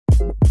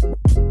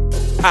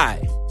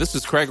Hi, this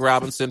is Craig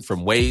Robinson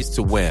from Ways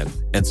to Win,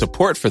 and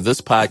support for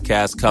this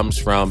podcast comes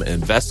from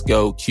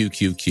Invesco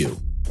QQQ.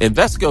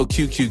 Invesco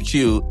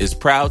QQQ is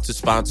proud to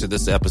sponsor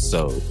this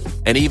episode,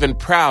 and even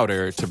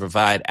prouder to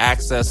provide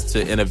access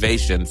to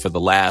innovation for the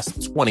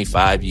last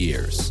 25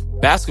 years.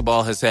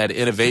 Basketball has had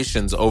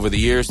innovations over the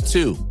years,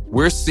 too.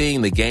 We're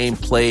seeing the game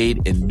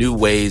played in new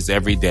ways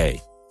every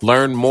day.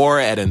 Learn more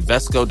at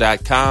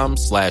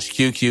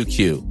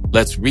Invesco.com/QQQ.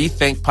 Let's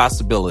rethink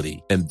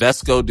possibility.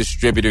 Invesco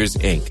Distributors,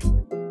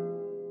 Inc.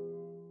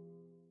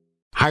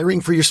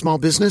 Hiring for your small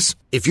business?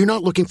 If you're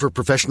not looking for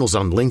professionals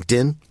on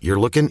LinkedIn, you're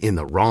looking in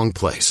the wrong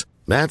place.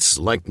 That's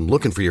like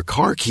looking for your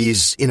car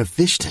keys in a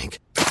fish tank.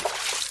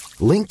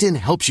 LinkedIn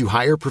helps you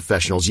hire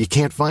professionals you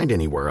can't find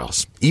anywhere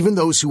else, even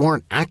those who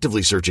aren't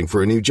actively searching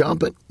for a new job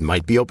but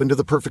might be open to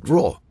the perfect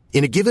role.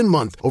 In a given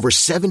month, over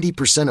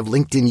 70% of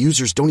LinkedIn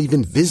users don't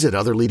even visit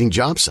other leading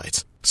job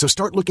sites. So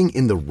start looking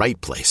in the right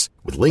place.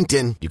 With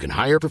LinkedIn, you can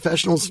hire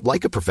professionals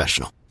like a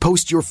professional.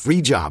 Post your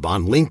free job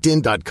on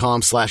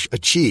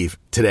linkedin.com/achieve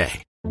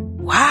today.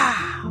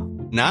 Wow.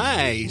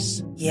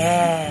 Nice.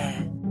 Yeah.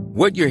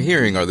 What you're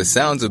hearing are the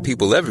sounds of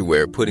people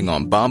everywhere putting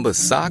on Bombas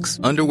socks,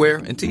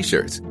 underwear, and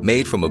T-shirts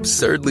made from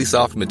absurdly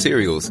soft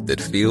materials that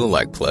feel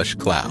like plush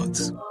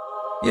clouds.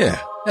 Yeah,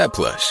 that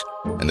plush.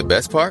 And the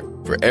best part?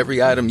 For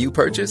every item you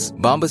purchase,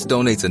 Bombas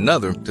donates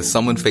another to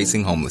someone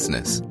facing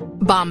homelessness.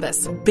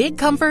 Bombas. Big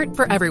comfort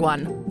for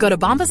everyone. Go to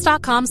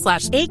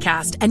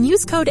bombas.com/ACAST and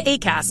use code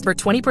ACAST for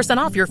 20%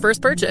 off your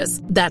first purchase.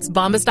 That's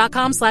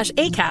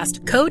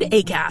bombas.com/ACAST. Code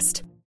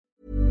ACAST.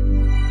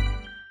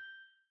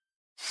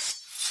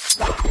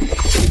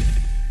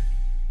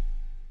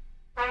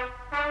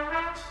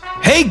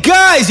 Hey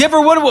guys, you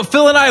ever wonder what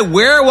Phil and I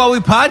wear while we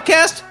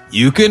podcast?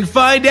 You can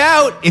find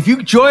out if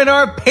you join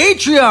our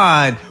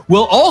Patreon.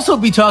 We'll also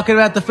be talking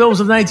about the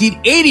films of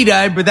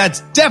 1989, but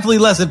that's definitely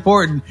less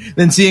important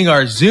than seeing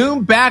our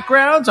Zoom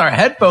backgrounds, our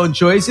headphone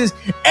choices,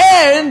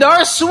 and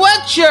our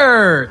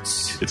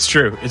sweatshirts. It's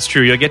true. It's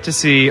true. You'll get to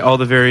see all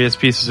the various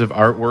pieces of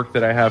artwork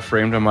that I have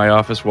framed on my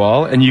office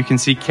wall, and you can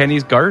see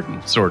Kenny's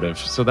garden, sort of.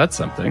 So that's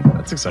something.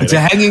 That's exciting. It's a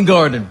hanging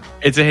garden.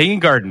 It's a hanging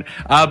garden.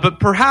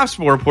 But perhaps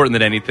more important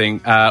than anything,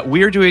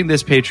 we are doing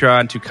this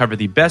Patreon to cover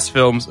the best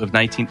films of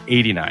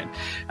 1989.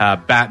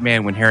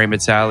 Batman, When Harry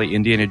Met Sally,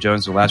 Indiana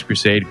Jones, The Last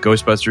Crusade,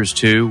 Ghostbusters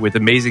 2, with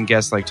amazing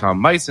guests like Tom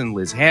Meissen,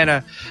 Liz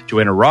Hanna,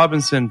 Joanna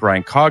Robinson,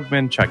 Brian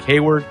Cogman, Chuck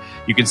Hayward.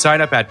 You can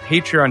sign up at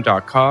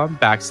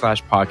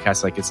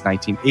patreon.com/podcast like it's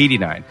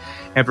 1989.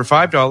 And for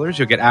 $5,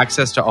 you'll get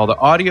access to all the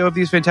audio of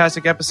these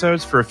fantastic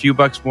episodes. For a few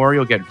bucks more,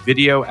 you'll get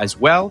video as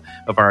well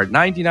of our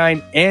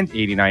 99 and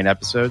 89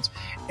 episodes.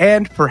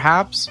 And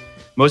perhaps,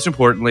 most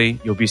importantly,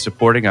 you'll be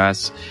supporting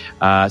us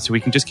so we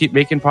can just keep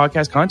making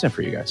podcast content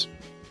for you guys.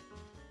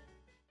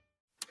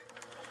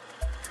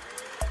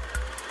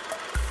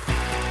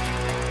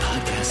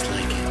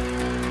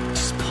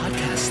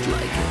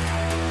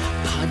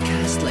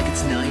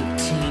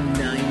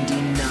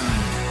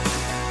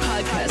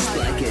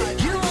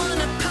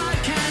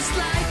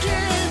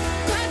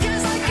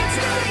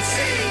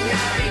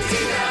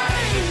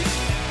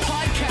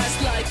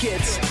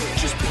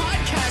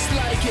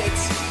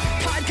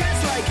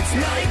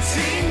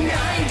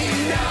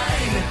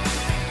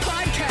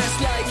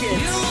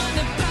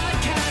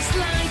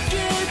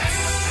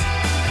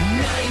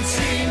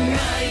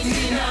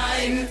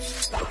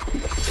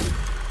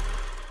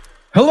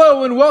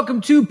 Hello and welcome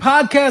to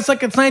Podcast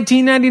Like It's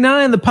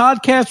 1999, the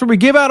podcast where we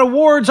give out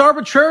awards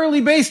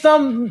arbitrarily based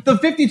on the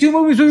 52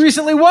 movies we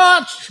recently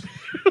watched.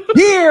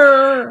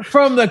 Here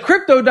from the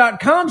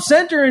Crypto.com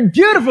Center in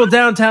beautiful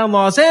downtown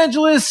Los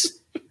Angeles,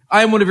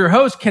 I am one of your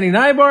hosts, Kenny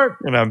Neibart.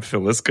 And I'm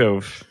Phil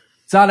Iskov.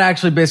 It's not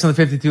actually based on the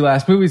 52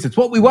 last movies. It's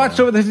what we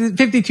watched over the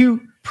 52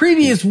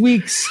 previous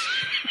weeks.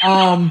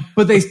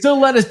 But they still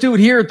let us do it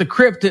here at the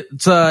Crypt.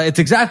 It's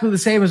exactly the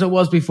same as it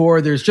was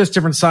before. There's just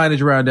different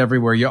signage around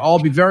everywhere. You'll all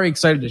be very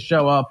excited to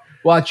show up,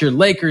 watch your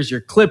Lakers,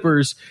 your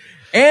Clippers,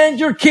 and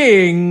your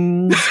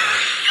Kings.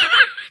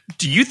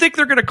 Do you think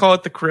they're going to call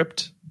it the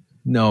Crypt?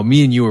 No,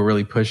 me and you are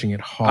really pushing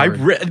it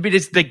hard. I mean,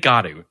 they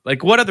got to.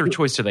 Like, what other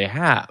choice do they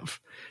have?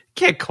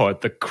 Can't call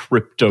it the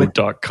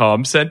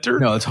Crypto.com Center.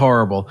 No, it's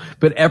horrible.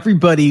 But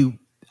everybody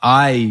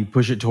I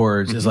push it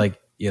towards is like,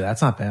 yeah,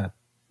 that's not bad.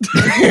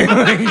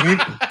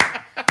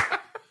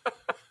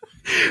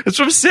 That's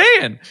what I'm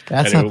saying.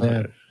 That's not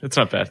bad. It's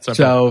not bad.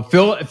 So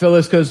Phil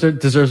Iskos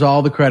deserves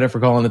all the credit for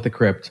calling it the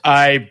Crypt.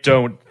 I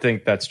don't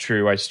think that's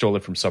true. I stole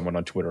it from someone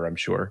on Twitter, I'm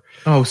sure.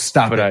 Oh,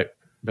 stop it.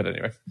 But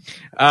anyway,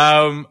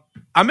 I'm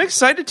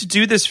excited to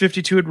do this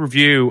 52 in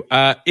review.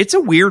 It's a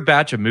weird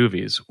batch of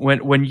movies.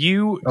 When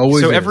you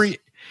always so is.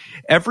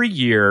 every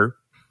year,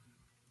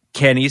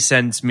 Kenny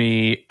sends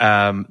me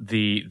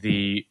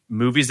the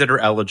movies that are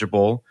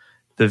eligible,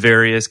 the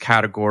various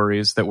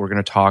categories that we're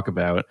going to talk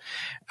about.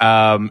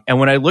 And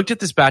when I looked at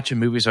this batch of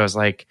movies, I was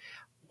like,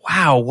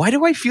 wow, why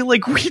do I feel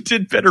like we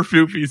did better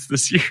movies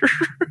this year?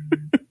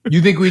 You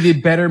think we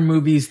did better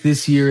movies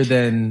this year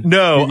than?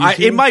 No,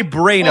 in my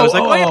brain, I was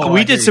like,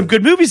 we did some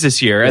good movies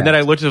this year. And then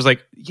I looked and I was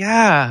like,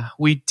 yeah,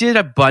 we did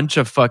a bunch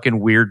of fucking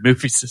weird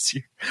movies this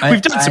year.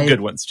 We've done some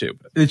good ones too.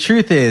 But. The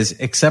truth is,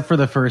 except for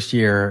the first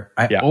year,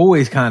 I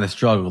always kind of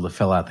struggle to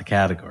fill out the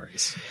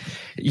categories.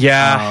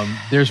 Yeah.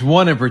 There's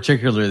one in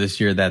particular this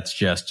year that's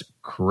just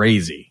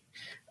crazy.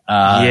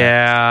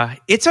 I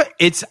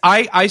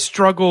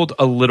struggled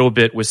a little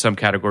bit with some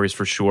categories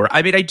for sure.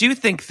 I mean, I do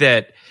think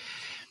that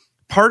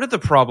part of the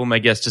problem, I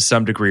guess, to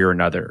some degree or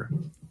another,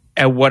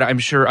 and what I'm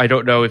sure, I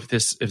don't know if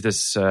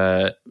this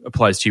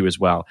applies to you as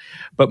well,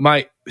 but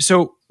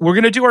so we're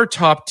going to do our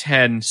top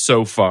 10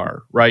 so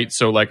far, right?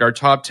 So like our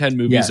top 10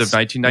 movies of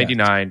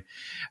 1999,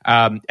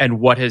 and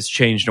what has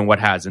changed and what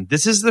hasn't.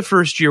 This is the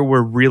first year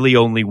where really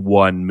only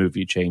one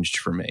movie changed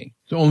for me.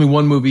 So only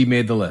one movie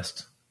made the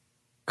list.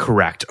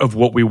 Correct, of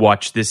what we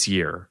watched this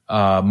year.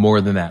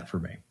 More than that for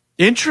me.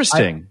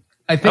 Interesting.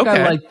 I think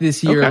I like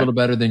this year a little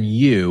better than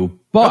you,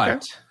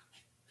 but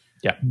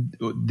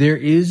there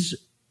is,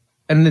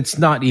 and it's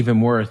not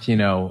even worth,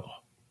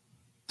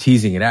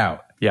 teasing it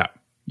out. Yeah.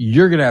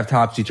 You're going to have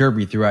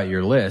topsy-turvy throughout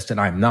your list, and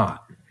I'm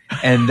not.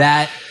 And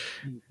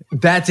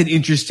that's an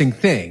interesting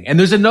thing. And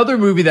there's another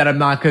movie that I'm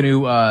not going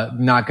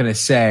to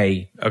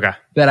say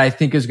that I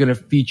think is going to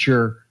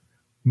feature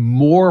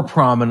more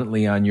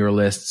prominently on your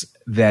lists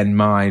than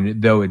mine,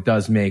 though it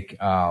does make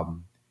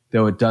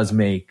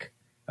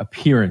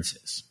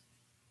appearances.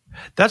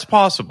 That's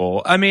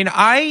possible. I mean,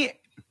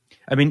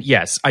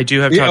 yes, I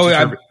do have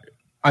topsy-turvy.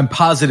 I'm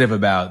positive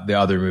about the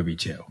other movie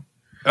too.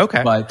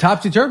 Okay. But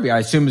Topsy-Turvy, I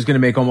assume, is going to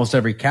make almost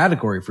every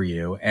category for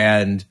you.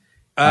 And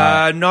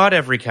not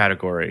every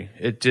category.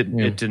 It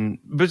didn't.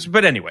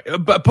 But anyway,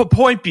 but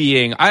point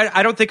being,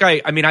 I don't think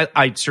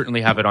I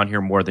certainly have it on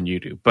here more than you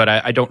do, but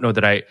I don't know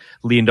that I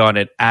leaned on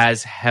it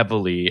as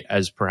heavily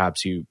as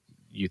perhaps you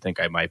think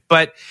I might.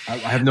 But I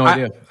have no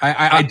idea.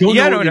 I don't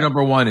know what your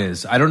number one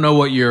is. I don't know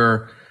what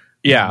your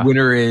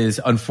winner is.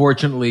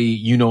 Unfortunately,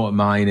 you know what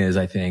mine is,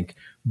 I think.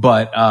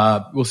 But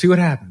we'll see what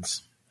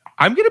happens.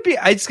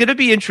 It's gonna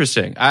be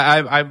interesting.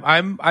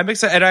 I'm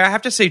excited, and I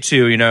have to say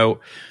too,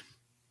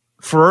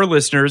 for our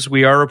listeners,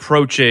 we are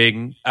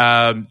approaching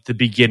the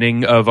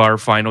beginning of our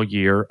final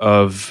year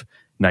of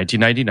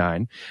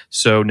 1999.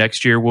 So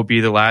next year will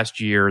be the last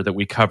year that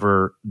we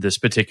cover this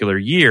particular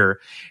year,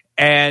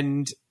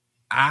 and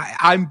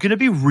I'm going to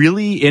be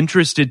really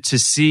interested to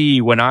see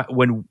when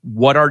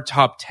what our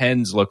top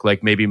 10s look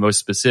like, maybe most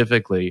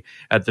specifically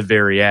at the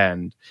very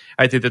end.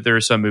 I think that there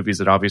are some movies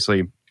that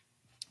obviously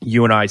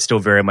you and I still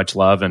very much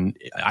love, and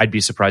I'd be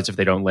surprised if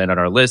they don't land on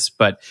our list.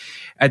 But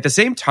at the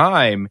same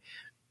time,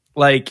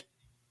 like,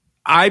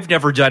 I've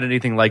never done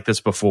anything like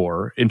this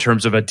before in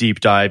terms of a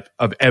deep dive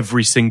of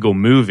every single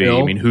movie. Bill,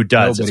 I mean, who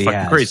does? It's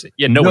fucking crazy.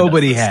 Yeah,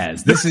 nobody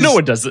has. No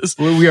one does this.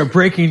 We are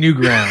breaking new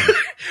ground.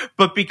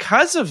 But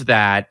because of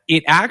that,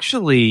 it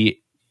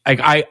actually,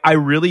 I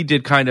really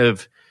did kind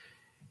of,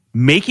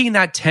 making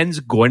that 10's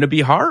going to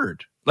be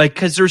hard. Like,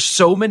 because there's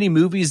so many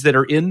movies that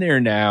are in there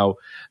now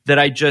that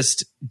I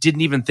just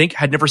didn't even think,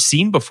 had never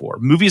seen before.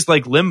 Movies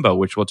like Limbo,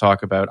 which we'll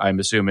talk about, I'm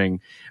assuming,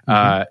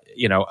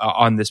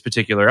 on this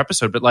particular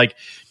episode. But like,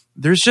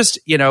 there's just,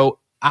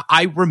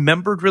 I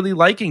remembered really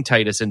liking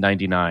Titus in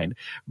 99,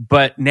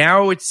 but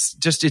now it's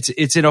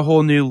in a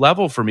whole new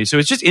level for me. So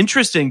it's just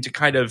interesting to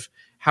kind of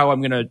how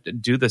I'm going to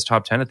do this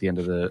top 10 at the end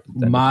of the.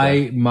 I'm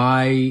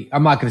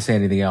not going to say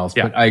anything else,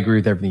 but I agree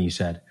with everything you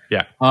said.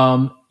 Yeah.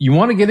 You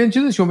want to get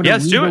into this? You want me to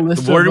read do the it.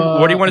 list Where do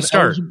you want to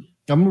start? I'm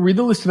going to read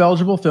the list of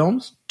eligible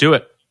films. Do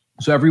it.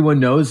 So everyone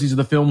knows these are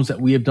the films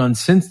that we have done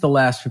since the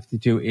last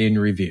 52 in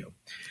review.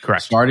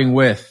 Correct. Starting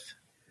with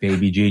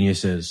Baby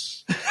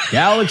Geniuses,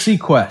 Galaxy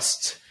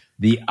Quest,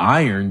 The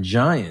Iron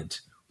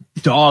Giant,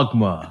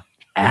 Dogma,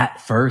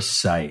 At First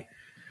Sight,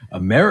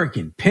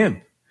 American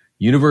Pimp,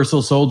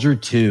 Universal Soldier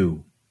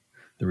 2,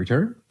 The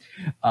Return,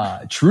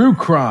 True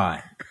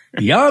Crime,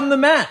 Beyond the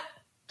Mat,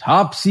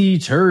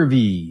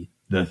 Topsy-Turvy,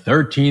 The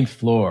 13th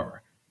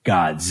Floor,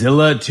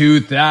 Godzilla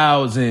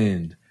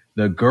 2000,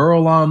 The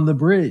Girl on the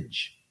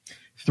Bridge,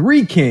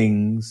 Three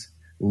Kings,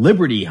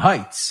 Liberty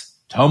Heights,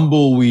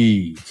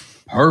 Tumbleweed,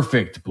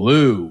 Perfect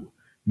Blue,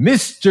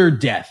 Mr.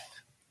 Death,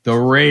 The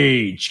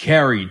Rage,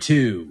 Carrie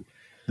 2,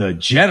 The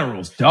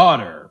General's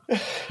Daughter,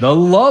 The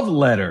Love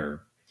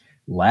Letter,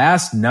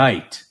 Last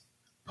Night,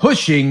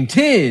 Pushing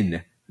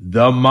Tin,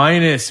 The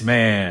Minus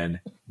Man,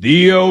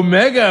 The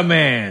Omega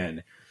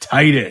Man,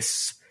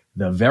 Titus,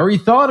 The Very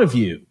Thought of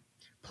You,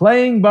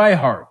 Playing by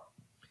Heart,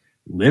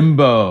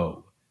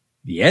 Limbo,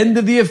 The End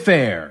of the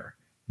Affair,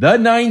 The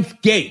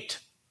Ninth Gate,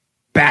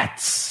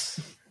 Bats,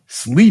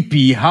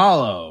 Sleepy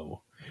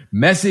Hollow,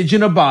 Message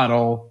in a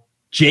Bottle,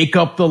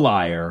 Jacob the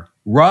Liar,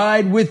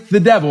 Ride with the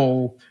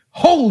Devil,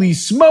 Holy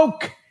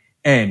Smoke,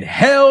 and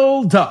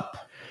Held Up.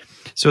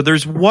 So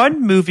there's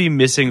one movie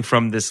missing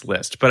from this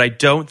list, but I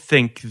don't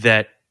think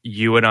that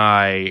you and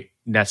I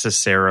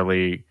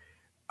necessarily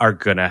are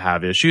going to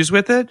have issues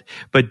with it.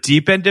 But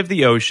Deep End of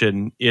the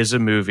Ocean is a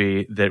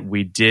movie that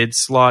we did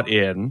slot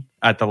in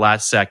at the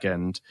last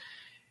second.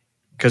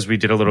 because we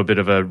did a little bit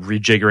of a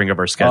rejiggering of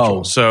our schedule.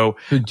 Oh. So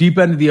Deep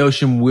End of the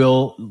Ocean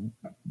will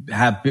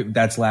have,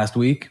 that's last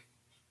week.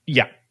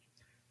 yeah.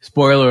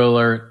 Spoiler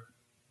alert,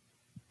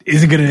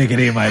 isn't going to make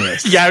any of my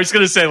list. Yeah, I was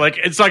going to say, like,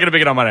 it's not going to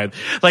make it on my end.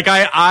 Like,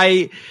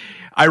 I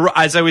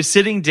as I was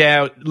sitting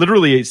down,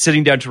 literally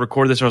sitting down to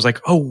record this, I was like,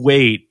 oh,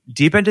 wait,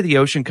 Deep End of the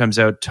Ocean comes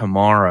out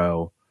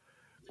tomorrow.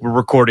 We're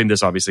recording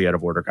this, obviously, out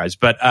of order, guys.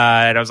 But,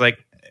 and I was like,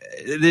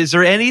 is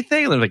there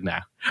anything? And they're like,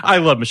 nah. I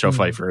love Michelle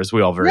Pfeiffer, as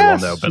we all very well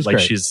know, but, like,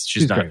 great.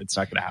 she's not, great. it's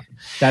not going to happen.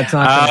 That's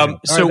not gonna happen.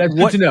 So All right, that's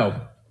what- good to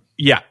know.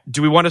 Yeah.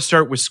 Do we want to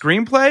start with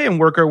screenplay and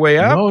work our way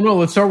up? No,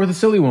 let's start with the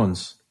silly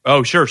ones.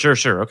 Oh, sure.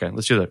 Okay,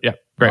 let's do that. Yeah,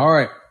 great. All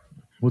right.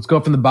 Let's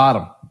go from the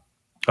bottom,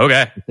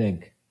 Okay. I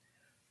think.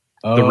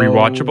 The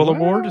Rewatchable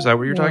Award? Is that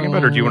what you're talking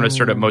about? Or do you want to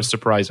start at most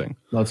surprising?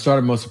 Let's start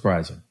at most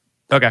surprising.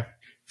 Okay.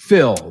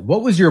 Phil,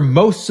 what was your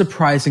most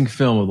surprising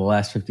film of the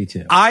last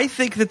 52? I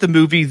think that the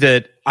movie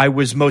that I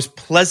was most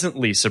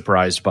pleasantly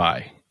surprised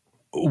by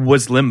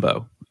was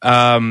Limbo.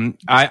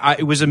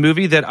 It was a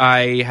movie that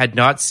I had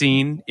not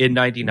seen in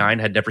 '99,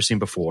 had never seen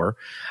before.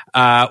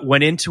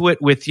 Went into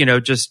it with,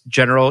 just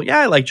general,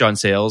 I like John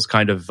Sayles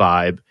kind of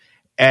vibe.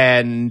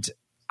 And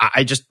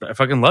I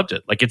fucking loved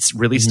it. Like, it's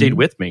really stayed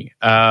with me.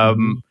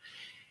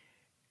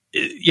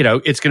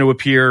 It's going to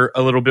appear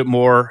a little bit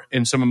more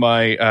in some of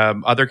my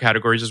other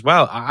categories as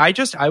well.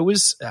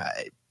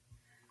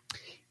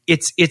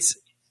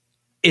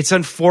 It's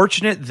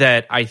unfortunate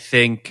that I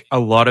think a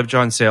lot of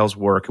John Sayles'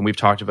 work, and we've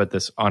talked about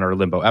this on our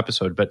Limbo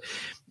episode, but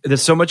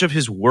there's so much of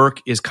his work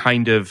is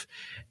kind of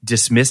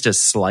dismissed as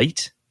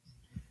slight.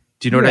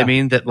 Do you know what I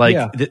mean? That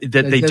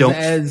they don't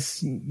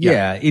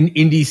in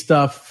indie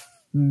stuff,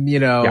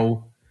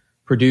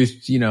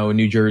 produced, in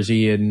New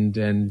Jersey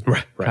and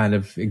Right. kind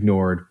of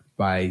ignored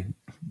by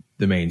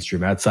the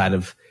mainstream outside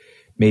of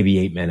maybe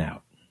 8 Men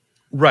Out.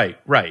 Right.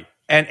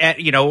 And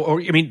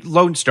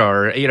Lone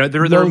Star, there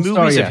are Lone movies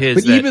Star, of his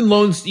but that,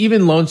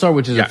 even Lone Star,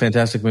 which is a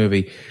fantastic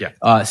movie,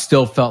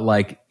 still felt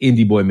like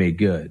Indie Boy Made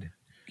Good.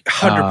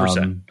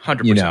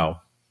 100%.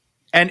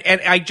 And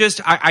I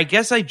guess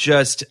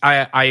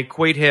I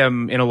equate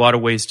him in a lot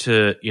of ways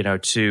to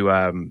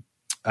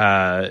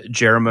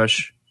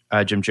Jarmusch,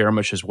 Jim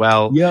Jarmusch as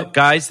well. Yep.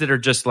 Guys that are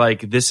just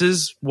like, this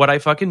is what I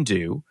fucking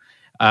do.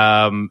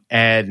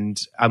 And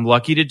I'm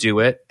lucky to do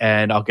it,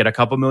 and I'll get a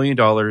couple $1 million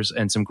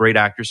and some great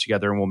actors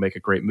together, and we'll make a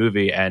great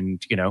movie.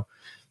 And,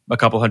 a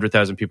couple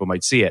 100,000 people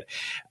might see it.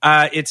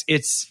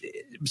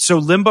 So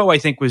Limbo, I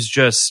think, was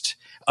just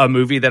a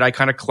movie that I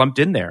kind of clumped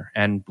in there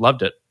and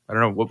loved it. I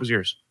don't know. What was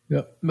yours?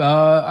 Yep.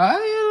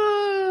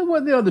 I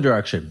went the other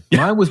direction.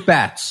 Mine was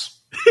Bats.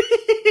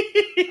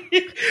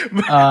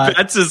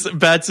 Bats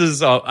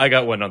is I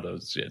got one of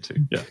those too.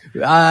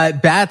 Yeah.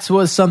 Bats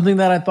was something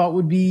that I thought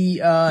would be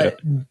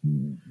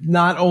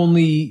not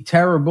only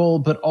terrible,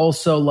 but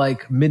also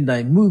like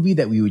midnight movie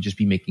that we would just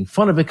be making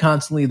fun of it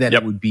constantly, that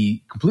it would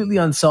be completely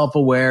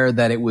unself-aware,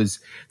 that it was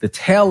the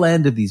tail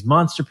end of these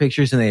monster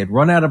pictures and they had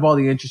run out of all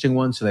the interesting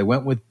ones. So they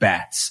went with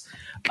Bats.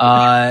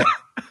 Bats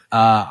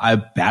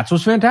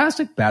was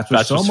fantastic. Bats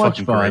was so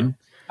much fun. Great.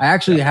 I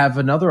actually have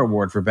another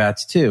award for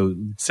Bats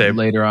too. Same.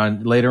 Later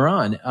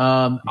on.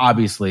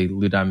 Obviously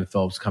Lou Diamond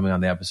Phillips coming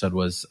on the episode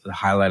was the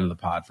highlight of the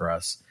pod for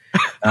us.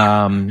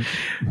 But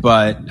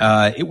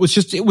it was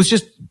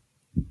just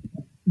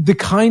the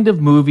kind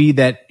of movie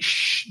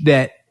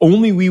that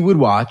only we would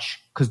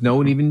watch because no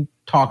one even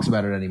talks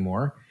about it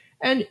anymore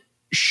and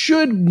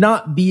should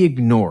not be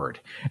ignored.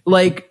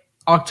 Like,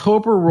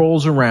 October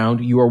rolls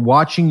around, you are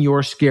watching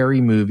your scary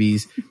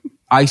movies.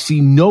 I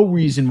see no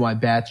reason why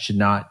Bats should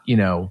not,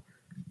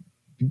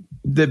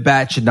 that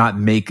Bat should not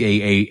make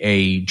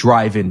a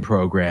drive-in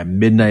program,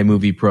 midnight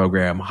movie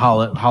program,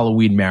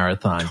 Halloween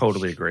marathon.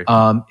 Totally agree.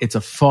 It's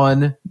a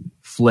fun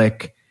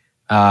flick.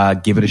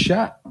 Give it a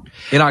shot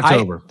in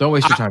October. Don't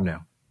waste your time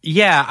now.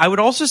 Yeah, I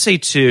would also say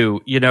too,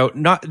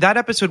 not that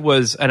episode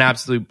was an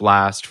absolute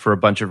blast for a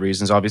bunch of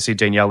reasons. Obviously,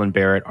 Danielle and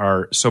Barrett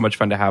are so much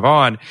fun to have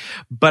on,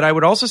 but I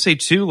would also say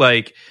too,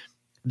 like,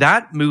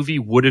 that movie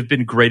would have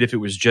been great if it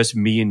was just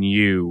me and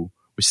you.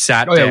 We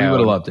sat down, we would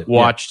have loved it,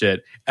 watched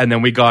it, and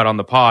then we got on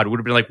the pod. Would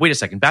have been like, wait a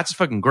second, Bats is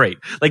fucking great.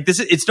 Like,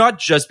 it's not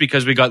just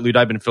because we got Lou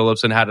Diamond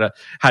Phillips and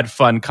had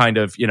fun kind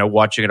of,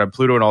 watching it on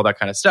Pluto and all that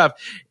kind of stuff.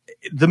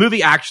 The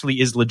movie actually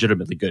is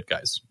legitimately good,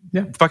 guys.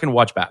 Yeah. Fucking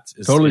watch Bats.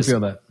 Totally feel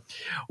that.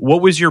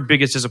 What was your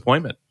biggest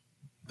disappointment?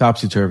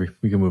 Topsy-turvy.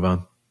 We can move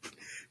on.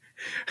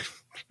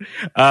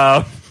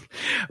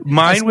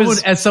 Mine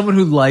was... As someone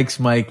who likes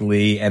Mike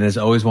Lee and has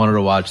always wanted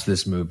to watch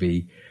this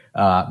movie,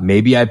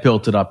 maybe I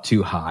built it up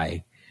too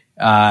high.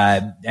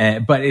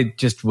 But it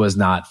just was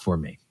not for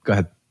me. Go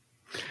ahead.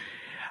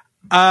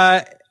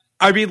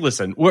 I mean,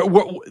 listen,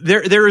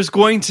 there is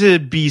going to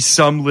be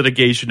some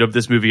litigation of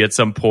this movie at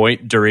some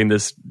point during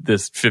this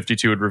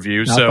 52 in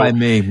review.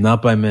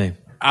 Not by me.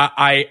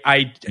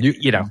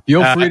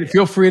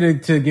 Feel free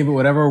to give it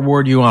whatever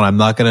award you want. I'm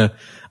not gonna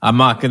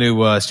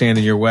stand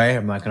in your way.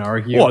 I'm not gonna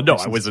argue. Well, no,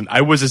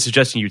 I wasn't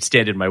suggesting you'd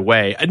stand in my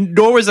way, and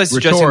nor was I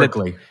suggesting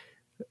rhetorically.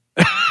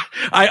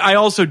 I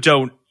also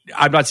don't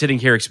I'm not sitting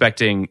here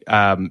expecting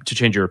to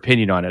change your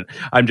opinion on it.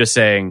 I'm just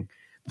saying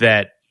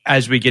that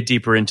as we get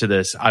deeper into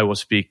this, I will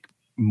speak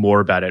more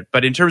about it.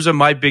 But in terms of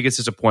my biggest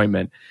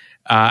disappointment,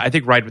 I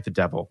think Ride with the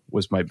Devil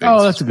was my biggest.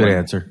 Oh, that's a good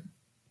answer.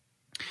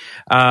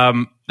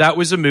 That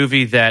was a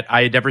movie that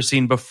I had never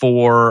seen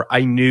before.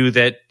 I knew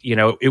that,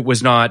 it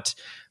was not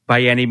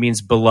by any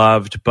means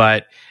beloved,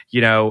 but,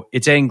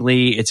 it's Ang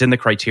Lee. It's in the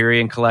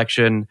Criterion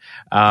Collection.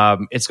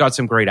 It's got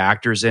some great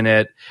actors in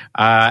it.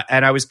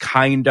 And I was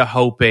kind of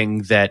hoping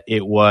that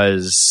there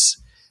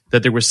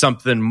was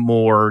something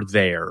more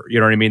there. You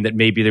know what I mean? That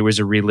maybe there was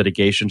a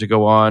relitigation to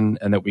go on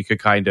and that we could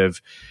kind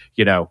of,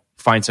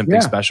 find something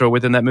special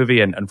within that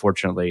movie. And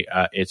unfortunately,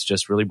 it's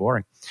just really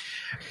boring.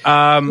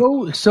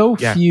 So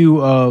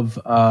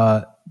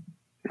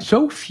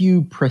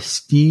few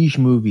prestige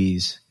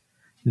movies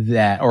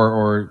that,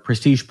 or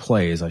prestige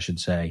plays, I should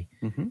say,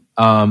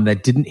 that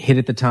didn't hit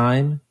at the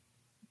time,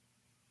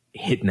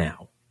 hit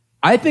now.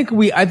 I think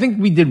we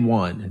did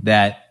one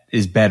that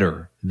is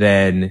better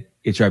than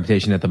its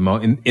reputation at the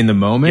in the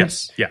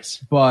moment.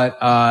 Yes.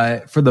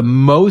 But for the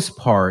most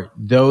part,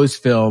 those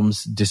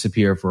films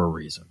disappear for a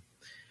reason.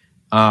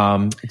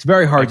 It's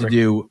very hard to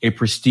do a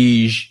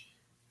prestige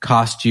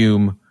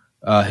costume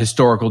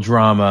historical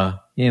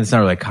drama. Yeah, it's not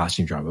really a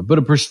costume drama, but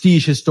a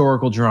prestige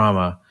historical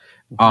drama.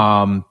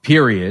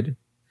 Period.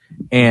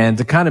 And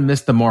to kind of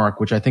miss the mark,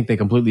 which I think they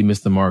completely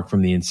missed the mark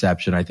from the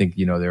inception. I think,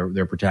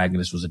 their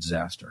protagonist was a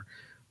disaster.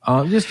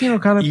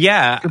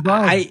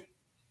 Goodbye.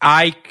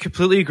 I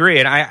completely agree.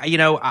 And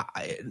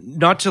I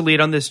not to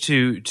lead on this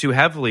too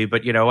heavily,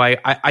 but,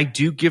 I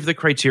do give the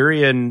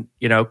Criterion,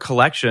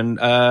 collection,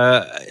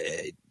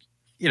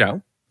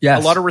 yes,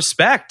 a lot of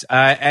respect.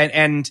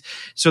 And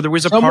so there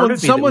was part of me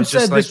someone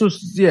that was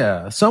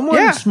said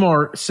someone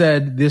smart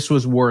said this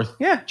was worth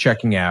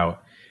checking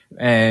out.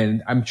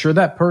 And I'm sure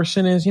that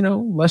person is,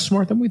 less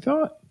smart than we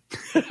thought.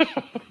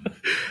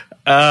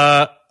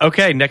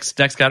 Okay. Next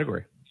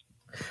category.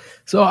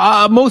 So,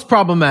 most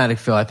problematic,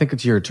 Phil. I think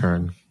it's your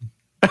turn.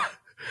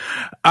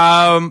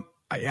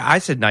 I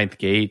said Ninth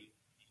Gate.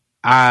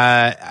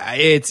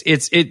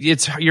 It's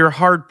you're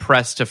hard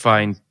pressed to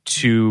find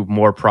two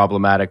more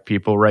problematic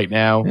people right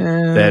now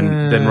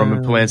than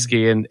Roman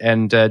Polanski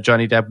and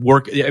Johnny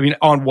Depp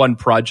on one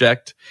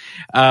project.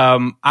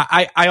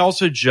 I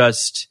also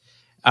just,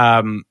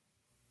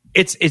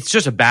 it's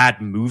just a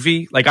bad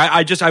movie. Like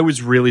I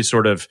was really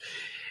sort of,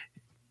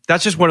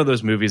 that's just one of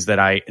those movies that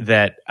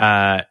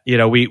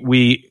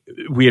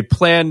we had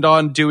planned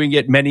on doing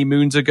it many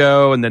moons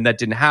ago, and then that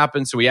didn't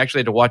happen, so we actually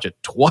had to watch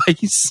it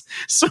twice.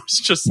 So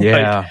it's just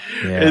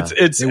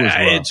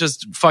it's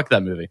just fuck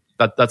that movie.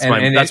 That's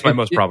my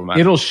most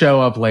problematic. It'll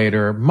show up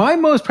later. My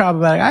most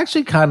problematic. I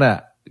actually kind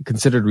of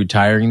considered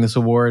retiring this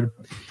award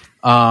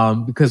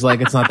because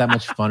it's not that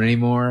much fun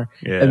anymore.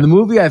 Yeah. And the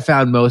movie I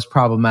found most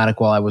problematic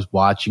while I was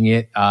watching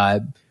it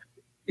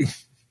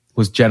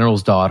was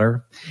General's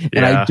Daughter,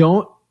 and I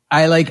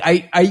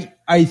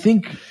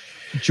think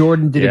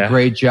Jordan did a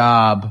great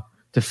job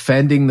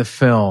defending the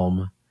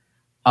film,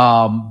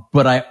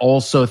 but I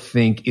also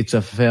think it's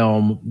a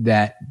film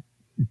that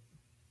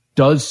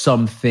does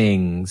some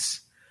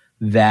things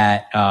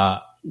that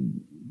are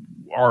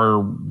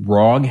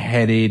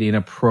wrong-headed,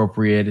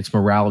 inappropriate. Its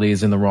morality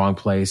is in the wrong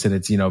place, and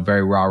it's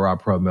very rah-rah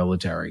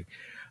pro-military.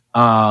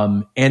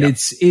 I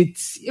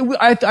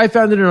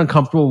found it an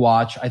uncomfortable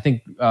watch. I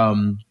think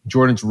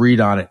Jordan's read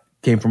on it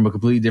came from a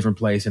completely different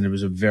place, and it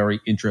was a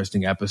very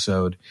interesting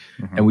episode.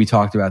 And we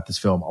talked about this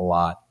film a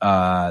lot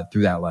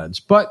through that lens.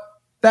 But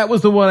that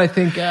was the one I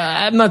think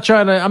I'm not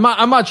trying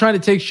to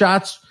take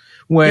shots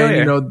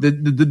when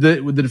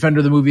the defender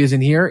of the movie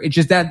isn't here. It's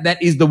just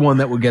that is the one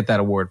that would get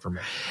that award for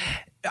me.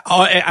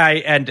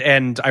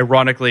 And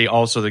ironically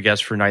also the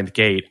guest for Ninth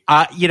Gate.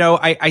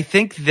 I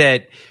think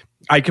that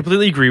I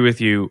completely agree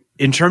with you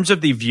in terms of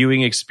the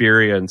viewing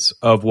experience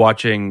of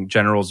watching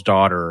General's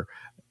Daughter.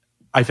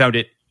 I found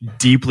it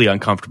deeply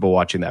uncomfortable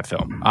watching that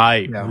film.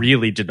 I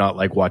really did not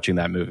like watching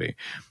that movie.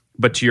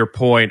 But to your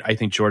point, I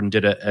think Jordan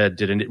did a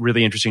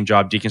really interesting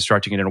job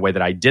deconstructing it in a way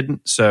that I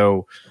didn't.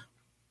 So,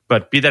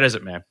 but be that as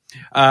it may.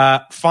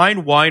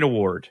 Fine Wine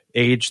Award,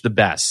 age the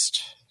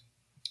best.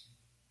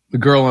 The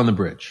Girl on the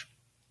Bridge,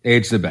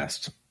 age the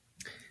best.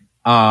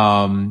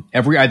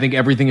 I think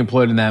everything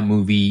employed in that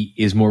movie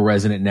is more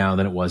resonant now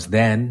than it was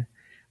then.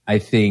 I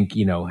think,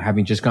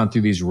 having just gone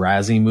through these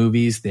Razzie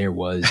movies, there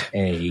was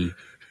a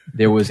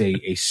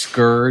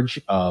scourge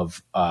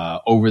of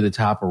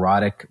over-the-top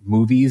erotic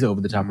movies,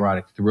 over-the-top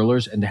erotic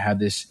thrillers, and to have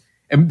this,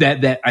 and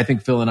that I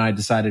think Phil and I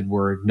decided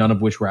were none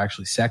of which were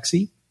actually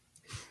sexy,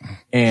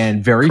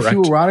 and very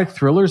few erotic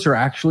thrillers are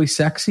actually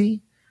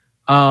sexy.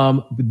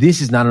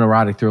 This is not an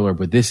erotic thriller,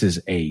 but this is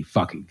a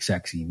fucking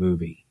sexy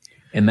movie.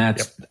 And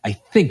that's, I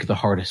think, the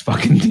hardest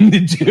fucking thing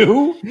to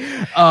do.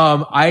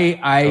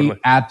 I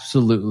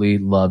absolutely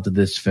loved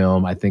this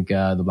film. I think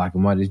the black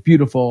and white is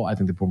beautiful. I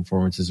think the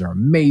performances are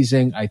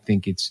amazing. I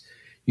think it's,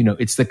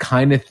 it's the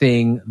kind of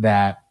thing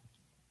that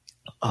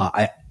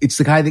it's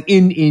the kind of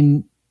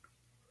thing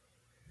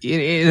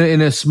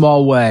in a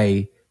small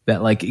way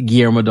that like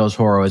Guillermo del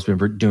Toro has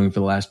been doing for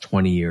the last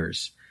 20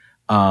 years.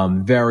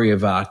 Very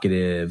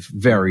evocative,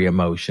 very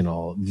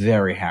emotional,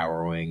 very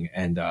harrowing,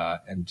 and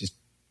just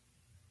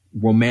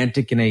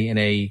romantic in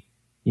a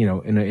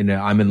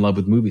I'm in love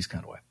with movies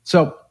kind of way.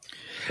 So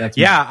that's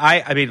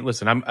I mean,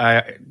 listen, I'm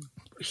a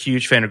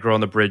huge fan of Girl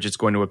on the Bridge. It's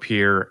going to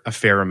appear a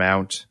fair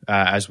amount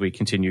as we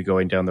continue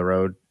going down the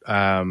road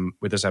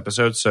with this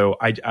episode. So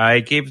I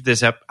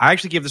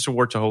actually gave this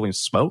award to Holy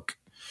Smoke.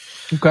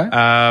 Okay.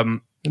 I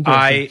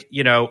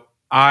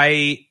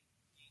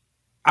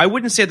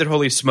wouldn't say that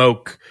Holy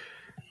Smoke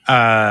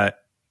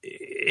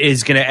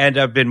is going to end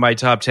up in my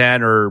top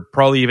 10 or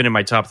probably even in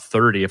my top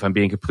 30 if I'm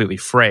being completely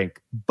frank.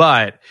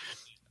 But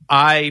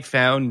I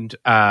found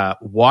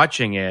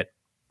watching it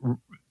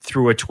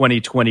through a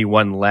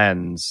 2021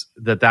 lens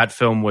that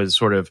film was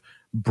sort of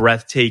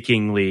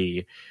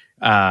breathtakingly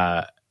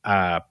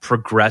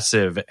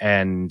progressive,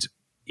 and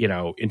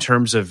in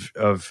terms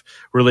of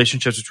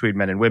relationships between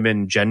men and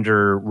women,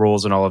 gender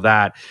roles and all of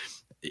that,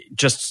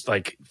 just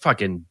like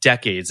fucking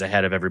decades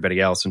ahead of everybody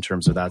else in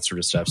terms of that sort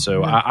of stuff.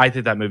 So I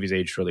think that movie's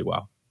aged really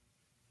well.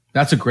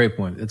 That's a great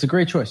point. It's a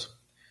great choice.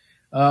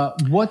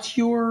 What's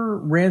your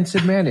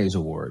Rancid Mayonnaise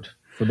award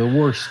for the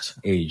worst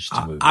aged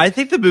movie? I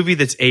think the movie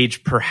that's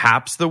aged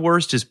perhaps the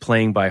worst is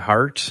Playing by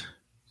Heart.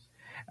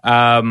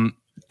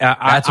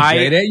 That's a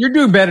great. You're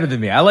doing better than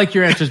me. I like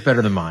your answers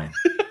better than mine.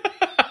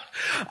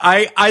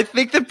 I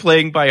think that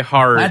Playing by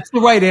Heart. That's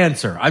the right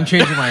answer. I'm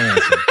changing my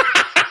answer.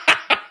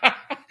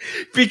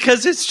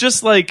 Because it's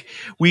just like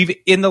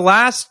in the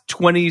last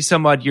 20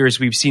 some odd years,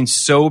 we've seen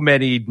so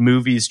many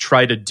movies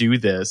try to do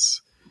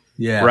this.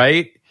 Yeah.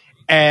 Right.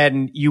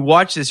 And you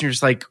watch this and you're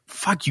just like,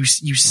 fuck, you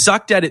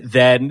sucked at it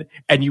then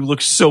and you look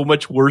so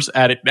much worse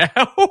at it now.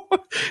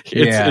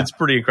 It's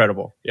pretty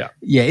incredible. Yeah.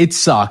 Yeah, it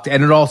sucked.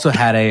 And it also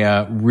had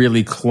a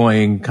really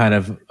cloying, kind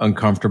of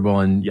uncomfortable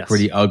and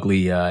pretty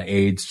ugly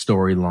AIDS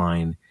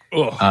storyline.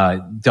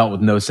 Dealt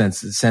with no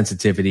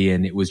sensitivity,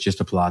 and it was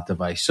just a plot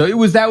device. So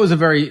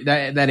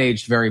that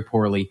aged very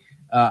poorly.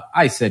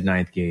 I said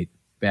Ninth Gate,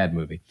 bad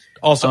movie.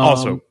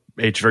 Also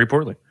aged very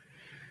poorly.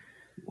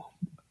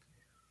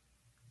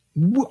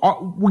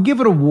 We'll give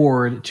an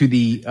award to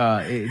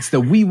it's the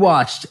We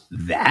Watched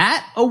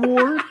That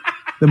award,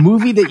 the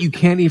movie that you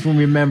can't even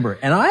remember.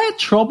 And I had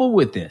trouble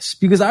with this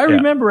because I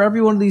remember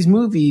every one of these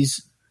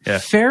movies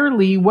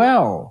fairly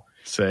well.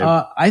 Same.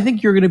 I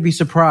think you're going to be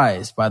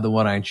surprised by the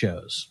one I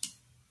chose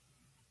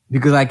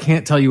because I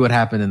can't tell you what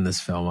happened in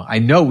this film. I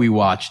know we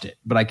watched it,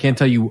 but I can't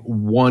tell you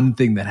one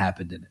thing that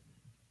happened in it.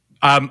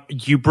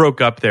 You broke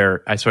up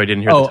there, so I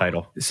didn't hear the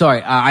title.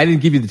 Sorry, I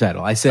didn't give you the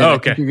title. I said I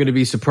think you're going to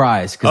be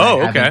surprised.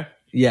 Okay.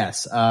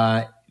 Yes.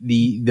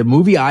 The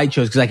movie I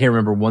chose, because I can't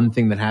remember one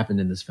thing that happened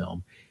in this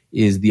film,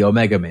 is The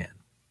Omega Man.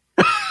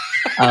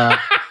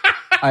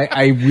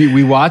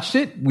 We watched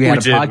it. We had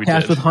a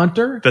podcast with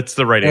Hunter. That's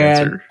the right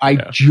answer. I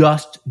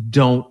just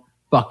don't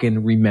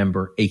fucking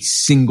remember a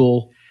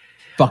single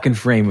fucking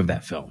frame of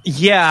that film.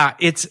 Yeah,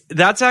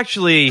 that's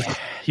actually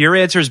your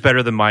answer is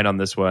better than mine on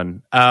this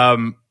one.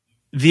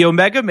 The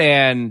Omega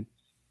Man,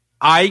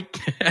 and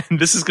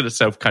this is going to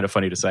sound kind of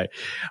funny to say.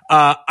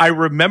 I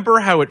remember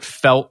how it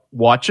felt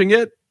watching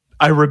it.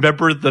 I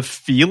remember the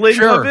feeling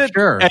of it,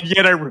 and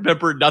yet I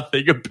remember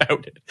nothing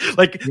about it.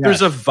 Like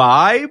there's a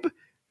vibe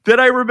that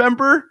I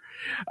remember.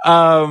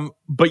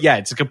 But yeah,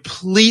 it's a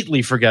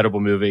completely forgettable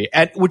movie,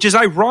 which is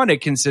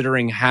ironic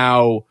considering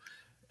how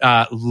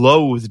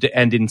loathed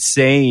and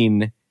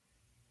insane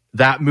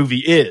that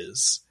movie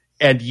is.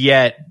 And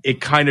yet it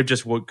kind of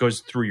just goes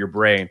through your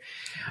brain.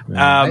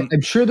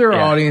 I'm sure there are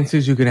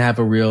audiences who can have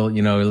a real,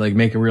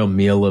 make a real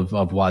meal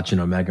of watching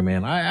Omega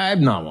Man.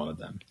 I'm not one of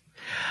them.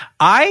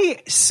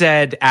 I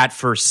said At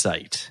First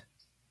Sight.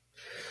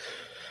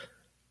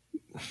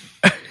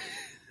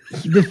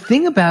 The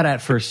thing about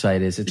At First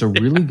Sight is it's a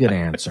really good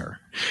answer.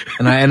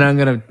 And I'm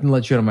going to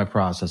let you into my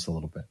process a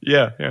little bit.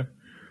 Yeah.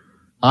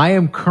 I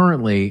am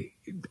currently,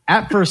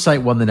 At First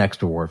Sight won the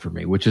next award for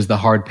me, which is the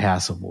Hard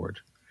Pass Award.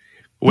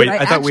 Wait,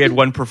 I thought we had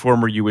one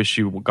performer you wish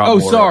you got more. Oh,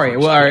 sorry.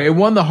 Well, all right, it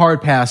won the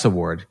Hard Pass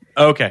Award.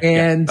 Okay.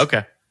 And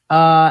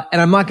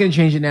I'm not going to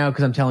change it now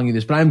because I'm telling you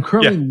this, but I'm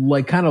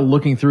currently kind of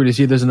looking through to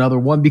see if there's another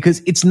one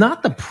because it's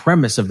not the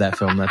premise of that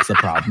film that's the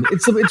problem.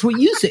 It's what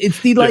you said. It's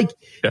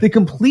the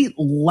complete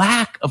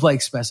lack of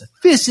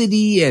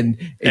specificity and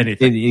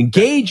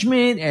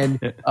engagement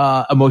and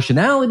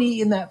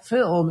emotionality in that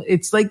film.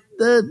 It's like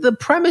the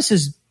premise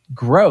is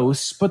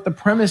gross, but the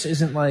premise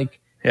isn't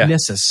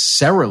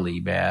necessarily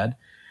bad.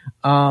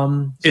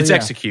 It's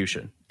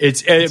execution.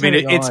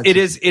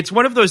 It's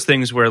one of those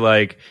things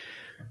where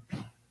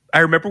I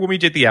remember when we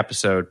did the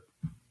episode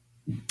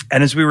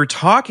and as we were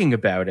talking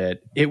about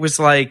it, it was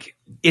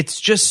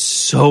it's just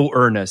so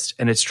earnest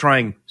and it's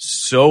trying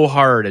so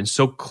hard and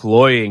so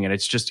cloying. And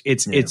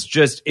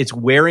it's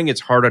wearing its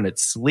heart on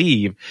its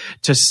sleeve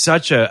to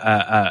such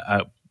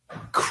a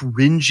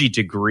cringy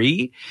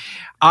degree.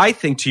 I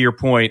think, to your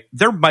point,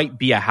 there might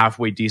be a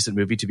halfway decent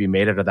movie to be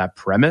made out of that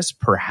premise,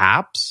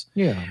 perhaps.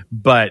 Yeah.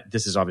 But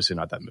this is obviously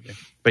not that movie.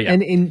 But yeah.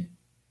 And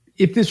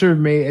if this were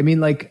made, I mean,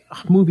 like,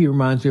 a movie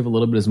reminds me of a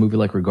little bit of this movie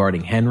like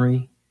Regarding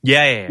Henry.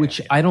 Yeah.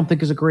 Which I don't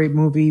think is a great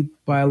movie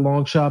by a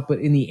long shot, but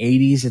in the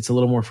 80s, it's a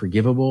little more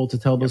forgivable to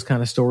tell those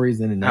kind of stories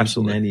than in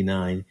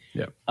 1999.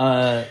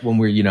 Yeah. When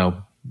we're,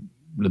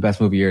 the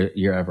best movie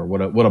year ever.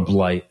 What a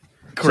blight.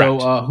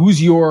 Correct. So,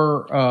 who's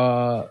your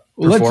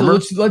performer?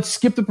 Let's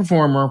skip the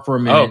performer for a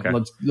minute. Oh,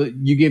 okay.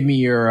 You give me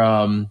your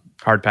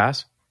hard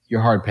pass.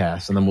 Your hard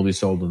pass, and then we'll be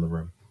sold in the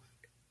room.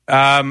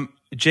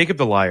 Jacob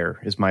the Liar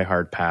is my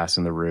hard pass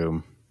in the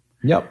room.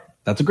 Yep,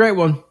 that's a great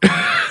one.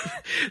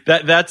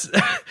 That's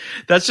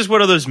just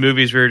one of those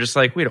movies where you're just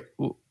like, we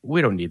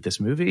don't need this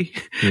movie.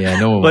 Yeah,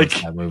 no one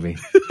wants that movie.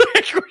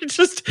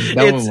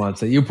 No one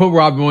wants it. You put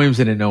Robin Williams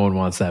in it, no one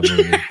wants that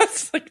movie.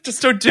 It's like,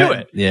 just don't do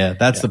it. Yeah,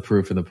 that's the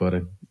proof of the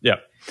pudding. Yeah.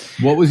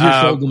 What was your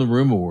sold in the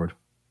room award?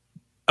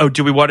 Oh,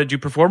 do we want to do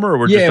performer, or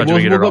we're just not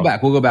doing it at all?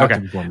 We'll go back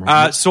to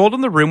performer. Sold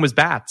in the room was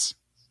Bats.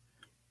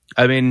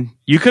 I mean,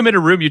 you come in a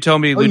room, you tell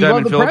me Lou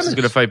Diamond Phillips is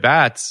going to fight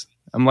Bats.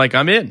 I'm like,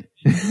 I'm in.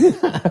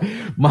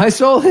 My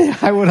soul,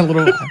 I went a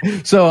little.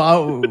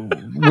 So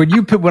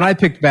when I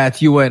picked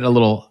Bats, you went a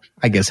little,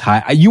 I guess,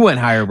 high. You went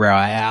higher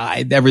brow.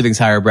 Everything's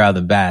higher brow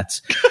than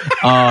Bats.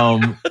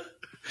 But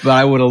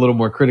I went a little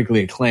more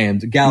critically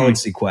acclaimed.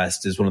 Galaxy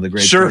Quest is one of the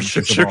great films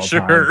of all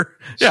time.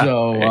 Yeah.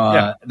 So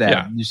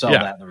you saw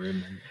that in the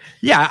room.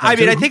 Yeah, I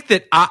mean, I think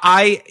that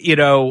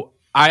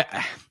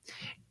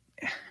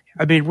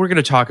I mean, we're going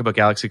to talk about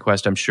Galaxy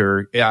Quest, I'm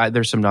sure. Yeah,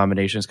 there's some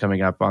nominations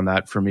coming up on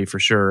that for me, for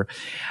sure.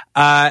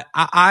 I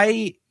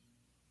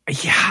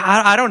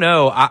don't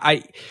know.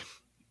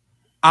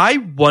 I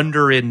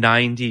wonder in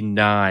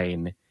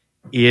 99,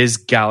 is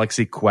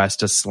Galaxy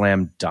Quest a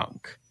slam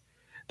dunk?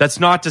 That's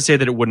not to say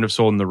that it wouldn't have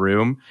sold in the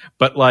room,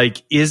 but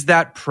like, is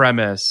that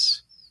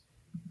premise...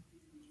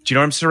 Do you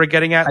know what I'm sort of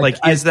getting at? Like,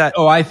 is that...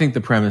 Oh, I think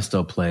the premise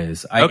still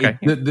plays. Okay.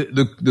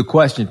 The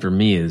question for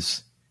me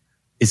is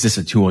this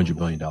a $200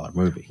 million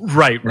movie?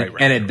 Right.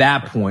 And at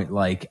that point,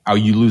 like, are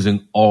you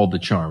losing all the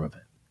charm of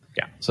it?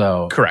 Yeah.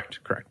 So correct.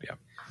 Yeah.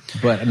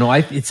 But no,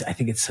 I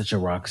think it's such a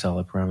rock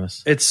solid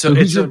premise. It's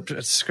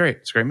great.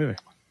 It's a great movie.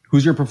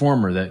 Who's your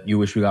performer that you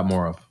wish we got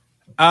more of?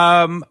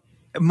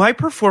 My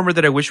performer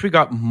that I wish we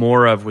got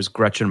more of was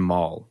Gretchen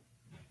Mol.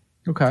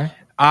 Okay.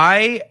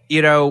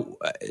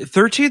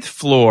 13th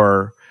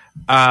Floor,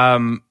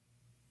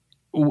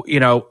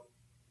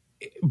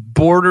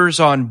 borders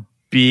on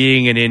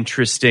being an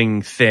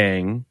interesting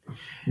thing.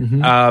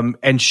 Mm-hmm.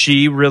 And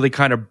she really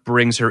kind of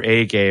brings her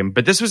A game.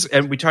 But this was,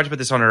 and we talked about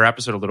this on our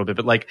episode a little bit,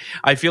 but like,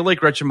 I feel like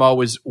Gretchen Mol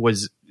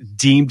was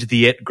deemed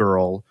the it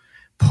girl,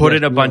 put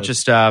in a bunch of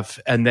stuff,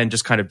 and then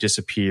just kind of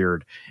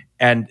disappeared.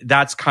 And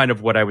that's kind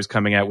of what I was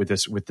coming at with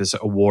this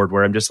award,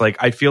 where I'm just like,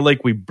 I feel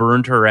like we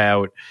burned her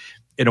out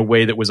in a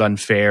way that was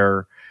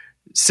unfair,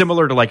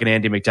 similar to like an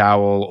Andie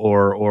MacDowell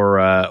or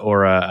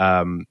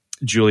a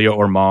Julia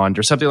Ormond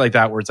or something like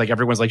that, where it's like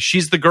everyone's like,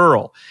 she's the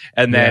girl,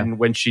 and then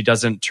when she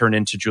doesn't turn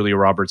into Julia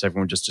Roberts,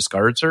 everyone just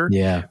discards her,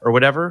 or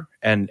whatever.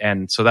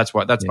 And so that's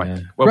my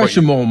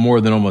Gretchen Mol,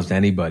 more than almost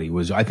anybody,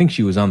 was, I think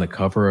she was on the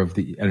cover of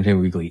the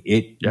Entertainment Weekly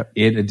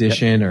It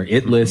edition or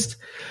It list.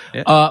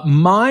 Yep.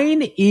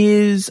 Mine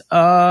is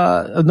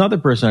another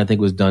person I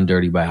think was done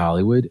dirty by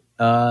Hollywood,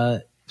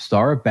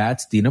 star of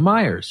Bats, Dina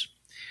Myers,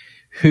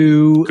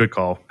 who, good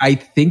call. I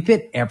think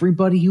that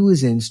everybody who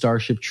was in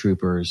Starship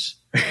Troopers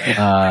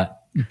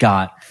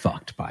got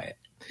fucked by it.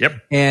 Yep.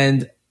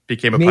 And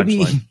became a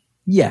punchline.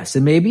 Yes,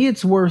 and maybe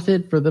it's worth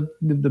it for the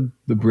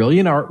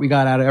brilliant art we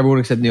got out of everyone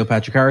except Neil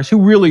Patrick Harris,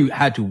 who really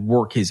had to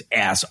work his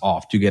ass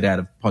off to get out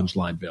of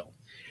Punchlineville.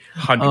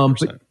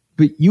 100%.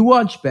 But you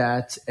watch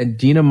Bats, and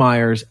Dina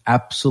Myers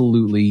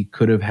absolutely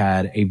could have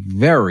had a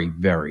very,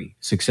 very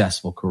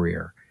successful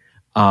career.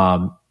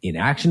 In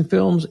action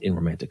films, in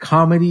romantic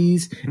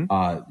comedies.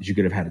 Mm-hmm. She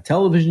could have had a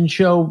television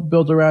show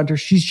built around her.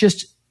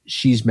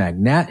 She's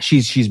magnetic.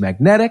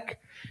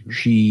 Mm-hmm.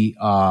 She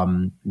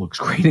looks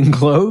great in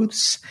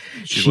clothes.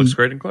 She looks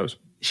great in clothes.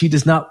 She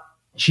does not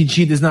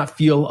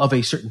feel of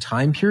a certain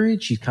time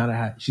period. She kind of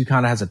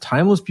has a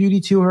timeless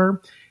beauty to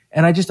her.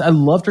 And I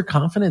loved her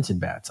confidence in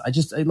bats. I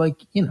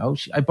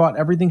bought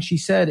everything she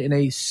said in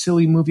a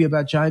silly movie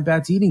about giant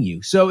bats eating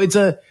you. So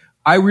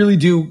I really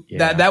do.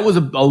 Yeah. That was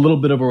a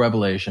little bit of a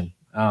revelation.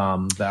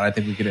 That I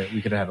think we could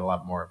have had a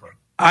lot more of her.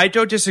 I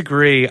don't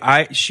disagree.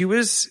 She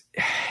was,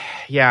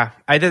 I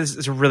think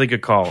it's a really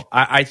good call.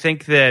 I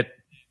think that,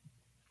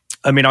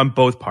 I mean, on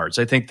both parts,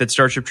 I think that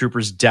Starship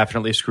Troopers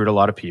definitely screwed a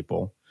lot of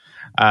people.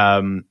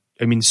 I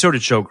mean, so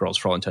did Showgirls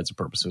for all intents and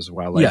purposes as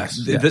well. Like,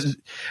 yes.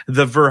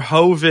 The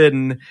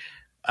Verhoeven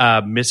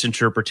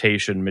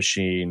misinterpretation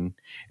machine,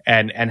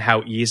 and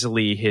how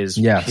easily his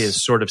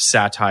sort of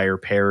satire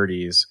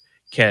parodies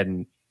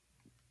can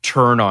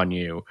turn on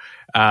you.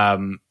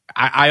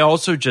 I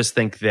also just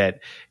think that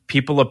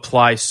people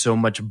apply so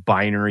much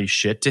binary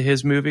shit to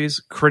his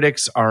movies.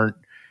 Critics aren't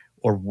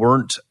or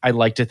weren't. I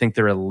like to think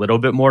they're a little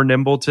bit more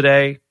nimble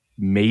today,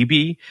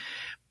 maybe.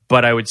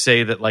 But I would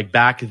say that like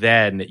back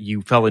then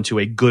you fell into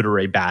a good or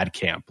a bad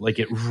camp. Like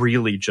it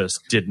really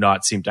just did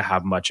not seem to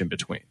have much in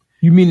between.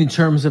 You mean in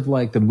terms of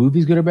like the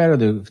movie's good or bad, or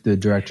the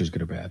director's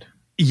good or bad?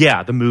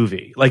 Yeah, the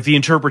movie, like the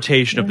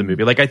interpretation of the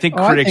movie. Like I think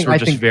critics were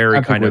just very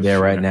I think kind we're of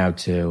there right now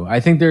too. I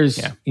think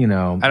there's, I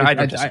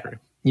don't disagree.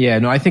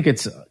 I think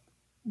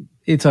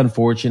it's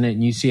unfortunate,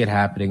 and you see it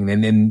happening.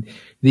 And then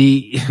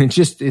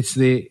it's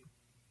the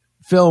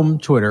film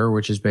Twitter,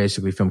 which is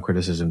basically film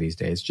criticism these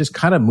days, just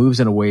kind of moves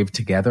in a wave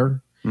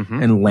together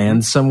and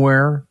lands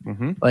somewhere.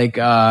 Like,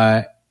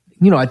 I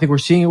think we're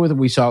seeing it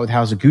we saw it with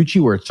House of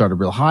Gucci, where it started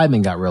real high and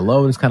then got real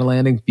low and it's kind of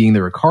landing. Being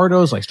the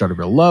Ricardos, like started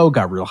real low,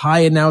 got real high,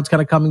 and now it's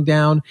kind of coming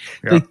down.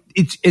 Yeah. Like,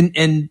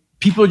 and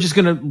people are just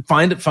going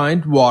to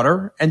find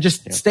water and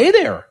just stay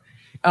there.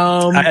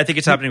 I think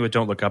it's happening with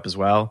Don't Look Up as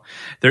well.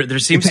 There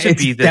seems to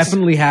be this.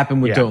 Definitely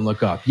happened with Don't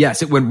Look Up.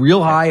 Yes, it went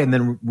real high and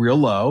then real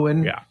low,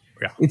 and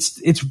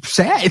it's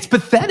sad. It's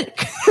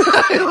pathetic.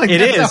 Like,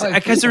 it is,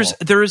 because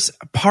there's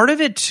part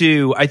of it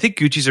too. I think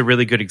Gucci's a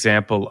really good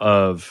example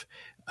of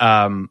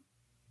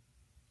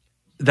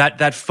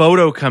that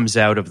photo comes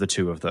out of the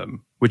two of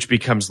them, which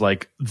becomes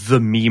like the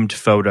memed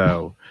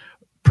photo,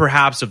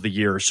 perhaps of the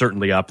year,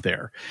 certainly up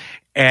there.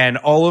 And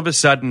all of a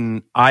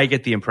sudden, I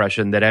get the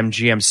impression that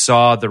MGM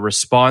saw the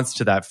response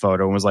to that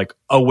photo and was like,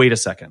 oh, wait a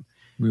second.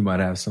 We might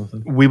have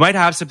something.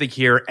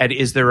 Here. And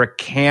is there a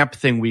camp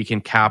thing we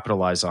can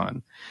capitalize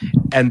on?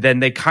 And then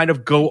they kind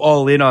of go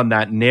all in on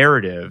that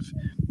narrative.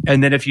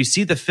 And then if you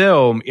see the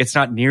film, it's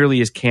not nearly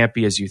as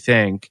campy as you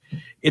think.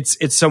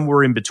 It's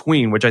somewhere in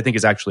between, which I think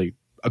is actually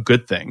a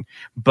good thing.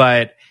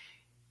 But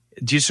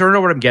do you sort of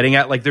know what I'm getting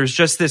at? Like, there's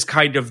just this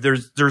kind of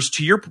there's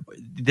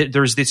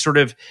this sort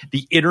of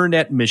the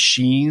internet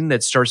machine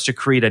that starts to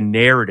create a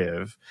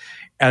narrative,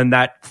 and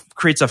that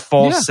creates a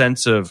false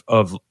sense of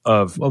what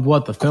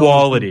the film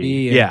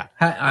quality. It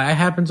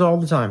happens all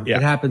the time. Yeah.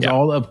 It happens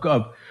all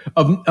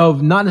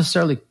of not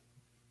necessarily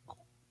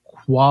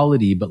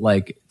quality, but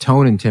like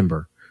tone and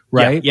timbre,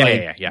 right?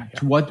 Yeah.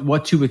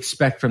 What to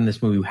expect from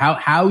this movie?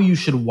 How you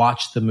should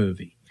watch the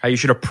movie? How you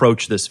should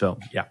approach this film.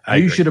 Yeah. How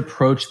you should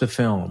approach the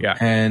film. Yeah.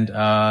 And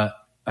I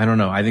don't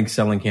know. I think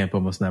selling camp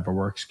almost never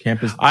works.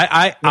 Camp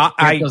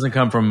doesn't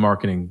come from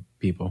marketing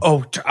people.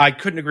 Oh, I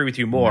couldn't agree with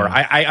you more. No.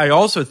 I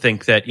also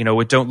think that,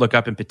 with Don't Look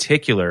Up in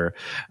particular,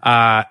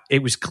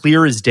 it was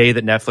clear as day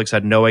that Netflix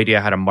had no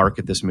idea how to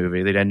market this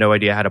movie. They had no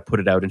idea how to put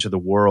it out into the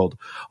world.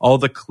 All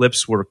the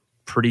clips were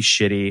pretty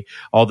shitty.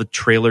 All the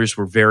trailers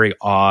were very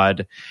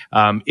odd.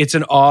 It's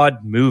an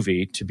odd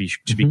movie, to be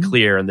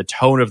clear, and the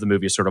tone of the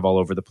movie is sort of all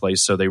over the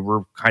place. So they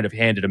were kind of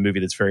handed a movie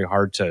that's very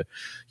hard to,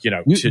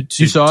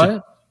 You saw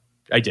it?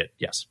 I did,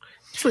 yes.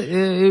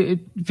 It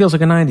feels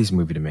like a 90s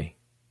movie to me.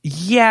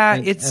 Yeah,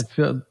 it's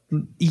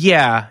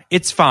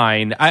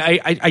fine.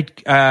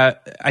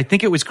 I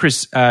think it was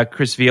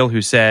Chris Veal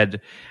who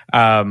said,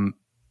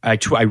 I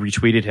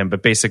retweeted him,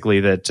 but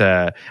basically that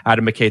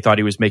Adam McKay thought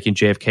he was making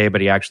JFK,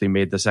 but he actually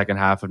made the second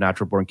half of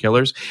Natural Born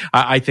Killers.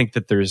 I think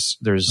that there's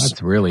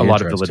That's really a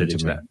lot of validity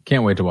to that.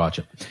 Can't wait to watch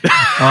it.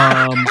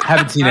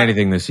 Haven't seen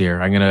anything this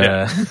year. I'm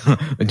gonna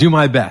do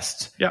my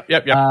best. Yep.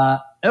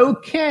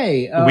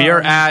 Okay, we are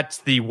at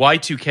the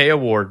Y2K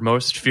Award,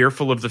 Most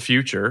Fearful of the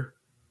Future.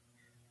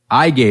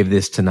 I gave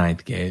this to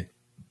Ninth Gate.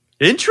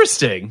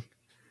 Interesting.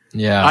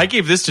 Yeah, I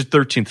gave this to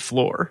 13th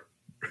Floor.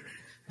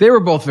 They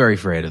were both very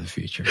afraid of the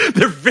future.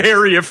 They're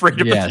very afraid of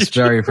the future. Yes,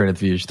 very afraid of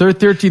the future.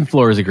 13th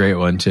Floor is a great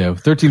one, too.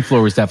 13th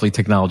Floor is definitely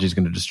technology is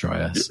going to destroy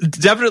us.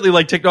 Definitely,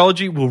 like,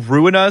 technology will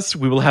ruin us.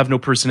 We will have no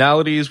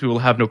personalities. We will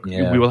have no,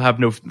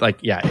 it's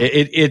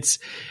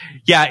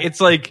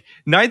like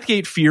Ninth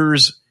Gate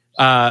fears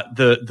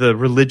the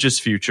religious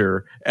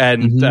future,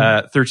 and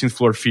 13th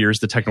Floor fears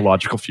the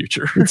technological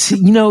future.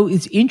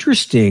 It's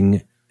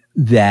interesting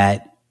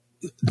that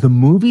the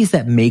movies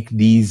that make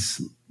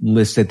these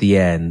lists at the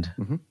end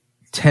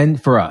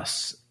tend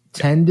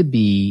to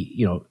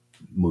be,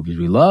 movies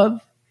we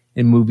love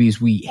and movies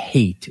we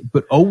hate,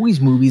 but always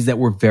movies that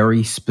were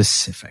very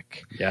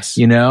specific. Yes.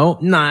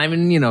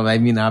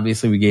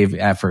 Obviously we gave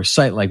At First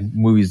Sight, like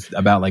movies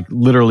about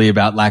literally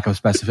about lack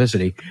of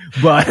specificity,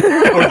 but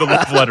or The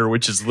Love Letter,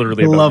 which is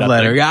literally about Love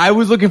Letter. Yeah, I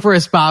was looking for a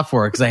spot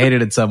for it because I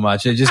hated it so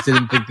much. I just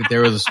didn't think that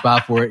there was a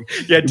spot for it.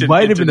 Yeah, it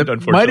might have been the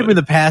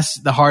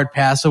hard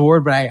pass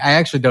award, but I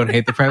actually don't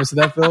hate the premise of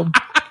that film.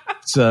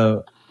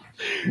 So,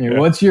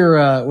 what's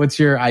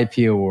your IP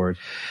award?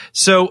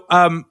 So,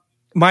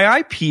 my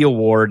IP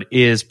award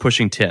is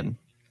Pushing Tin.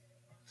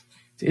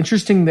 It's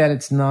interesting that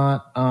it's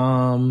not.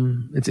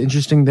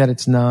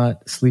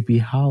 Sleepy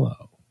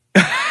Hollow.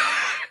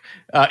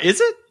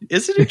 Is it?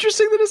 Is it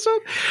interesting that it's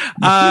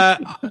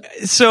not?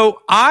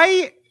 So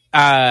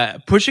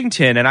Pushing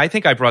Tin, and I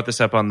think I brought this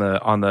up on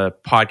the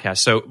podcast.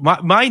 So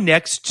my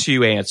next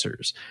two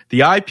answers,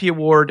 the IP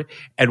award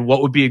and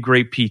what would be a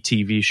great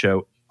PTV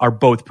show, are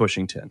both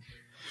Pushing Tin.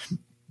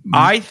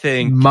 I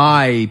think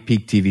my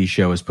peak TV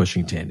show is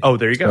Pushing Tin. Oh,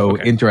 there you go. So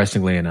okay.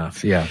 Interestingly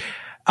enough, yeah.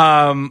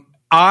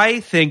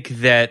 I think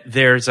that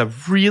there's a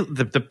real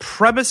the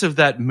premise of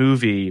that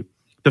movie.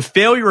 The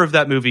failure of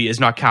that movie is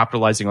not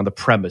capitalizing on the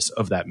premise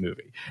of that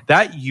movie.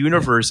 That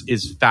universe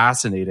is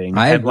fascinating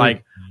and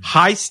like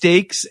high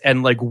stakes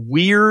and like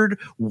weird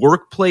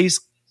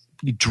workplace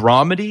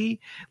dramedy.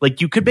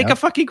 Like, you could make a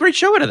fucking great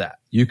show out of that.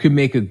 You could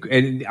make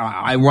and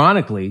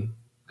ironically,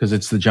 because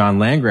it's the John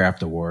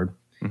Landgraf Award,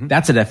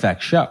 that's an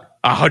FX show.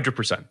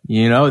 100%.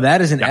 You know,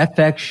 that is an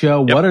FX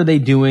show. Yep. What are they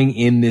doing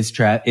in this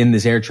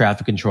air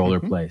traffic controller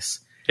place?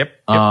 Yep.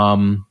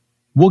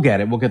 We'll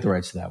get it. We'll get the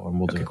rights to that one.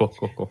 We'll do it. Cool.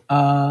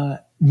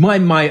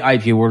 My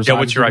IP award is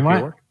what's your IP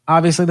award?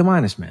 Obviously, the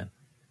Minus Man.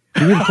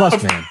 Give me the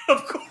Plus Man.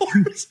 Of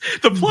course.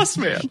 The Plus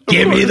Man.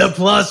 Give me the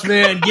Plus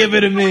Man. Give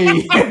it to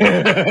me.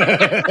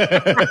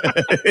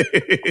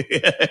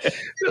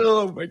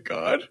 Oh my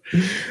God.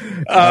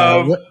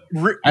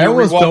 I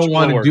almost don't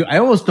want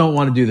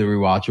to do the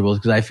rewatchables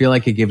because I feel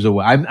like it gives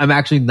away. I'm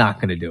actually not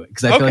going to do it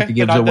because I feel like it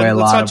gives away a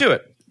lot. Let's not do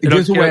it. It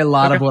gives away a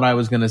lot of what I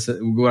was going to say,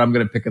 what I'm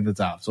going to pick at the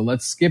top. So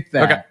let's skip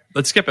that. Okay,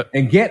 let's skip it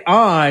and get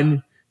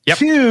on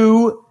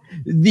to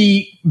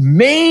the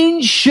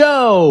main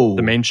show.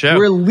 The main show.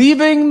 We're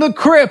leaving the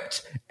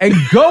crypt and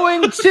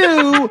going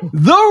to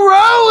the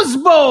Rose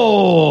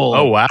Bowl.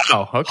 Oh, wow.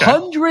 Okay.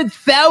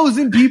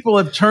 100,000 people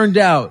have turned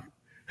out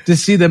to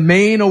see the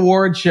main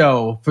award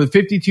show for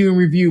 52 in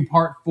Review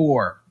Part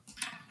 4.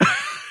 The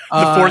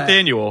fourth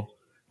annual.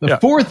 The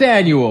fourth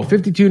annual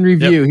 52 in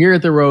Review here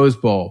at the Rose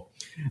Bowl.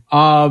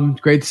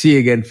 Great to see you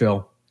again,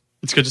 Phil.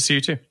 It's good to see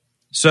you too.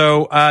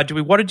 So, do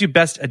we want to do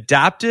best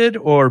adapted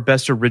or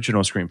best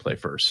original screenplay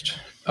first?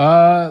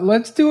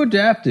 Let's do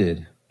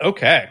adapted.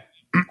 Okay.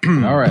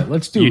 All right,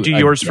 let's do. You do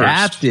yours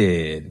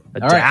adapted.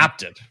 First.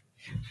 Adapted.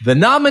 Right. The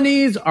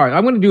nominees are.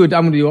 I'm going to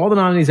do all the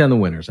nominees and the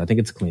winners. I think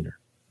it's cleaner.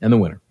 And the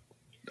winner.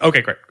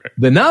 Okay, great.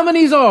 The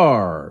nominees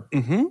are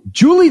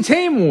Julie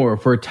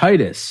Taymor for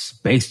Titus,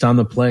 based on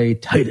the play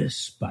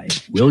Titus by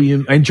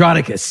William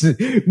Andronicus,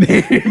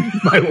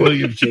 by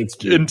William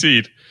Shakespeare.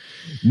 Indeed.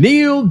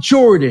 Neil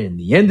Jordan,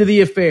 The End of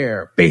the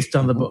Affair, based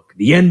on the book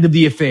The End of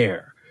the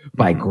Affair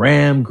by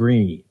Graham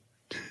Greene.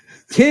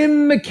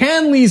 Tim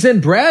McCanley's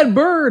and Brad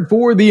Bird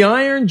for The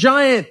Iron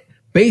Giant,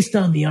 based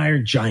on The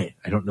Iron Giant.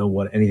 I don't know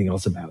anything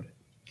else about it.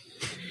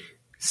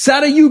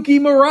 Sadayuki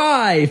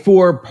Mirai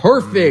for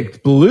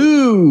Perfect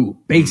Blue,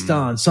 based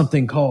on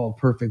something called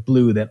Perfect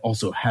Blue that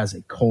also has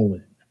a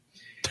colon.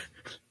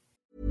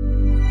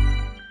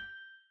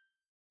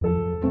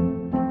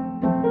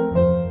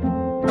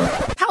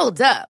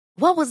 Hold up.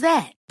 What was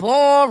that?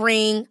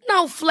 Boring.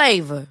 No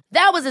flavor.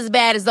 That was as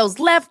bad as those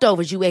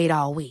leftovers you ate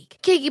all week.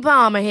 Keke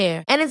Palmer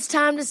here, and it's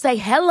time to say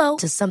hello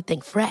to something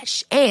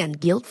fresh and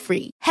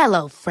guilt-free.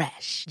 Hello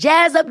Fresh.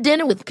 Jazz up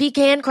dinner with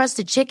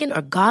pecan-crusted chicken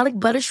or garlic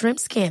butter shrimp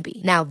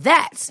scampi. Now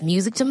that's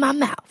music to my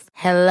mouth.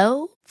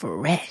 Hello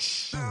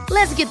Fresh.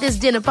 Let's get this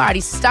dinner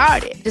party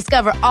started.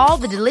 Discover all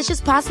the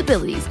delicious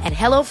possibilities at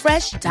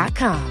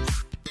HelloFresh.com.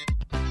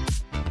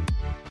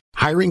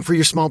 Hiring for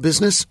your small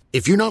business?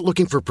 If you're not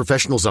looking for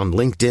professionals on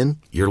LinkedIn,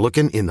 you're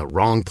looking in the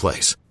wrong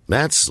place.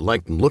 That's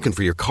like looking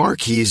for your car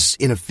keys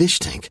in a fish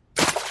tank.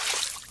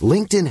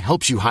 LinkedIn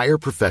helps you hire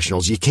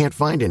professionals you can't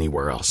find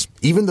anywhere else,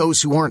 even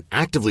those who aren't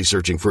actively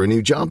searching for a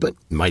new job but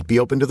might be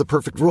open to the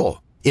perfect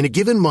role. In a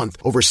given month,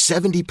 over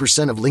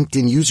 70% of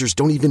LinkedIn users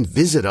don't even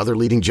visit other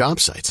leading job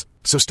sites.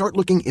 So start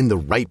looking in the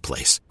right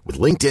place. With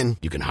LinkedIn,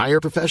 you can hire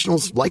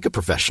professionals like a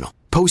professional.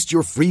 Post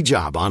your free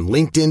job on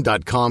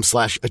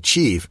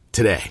linkedin.com/achieve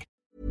today.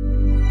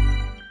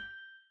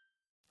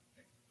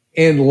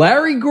 And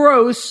Larry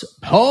Gross,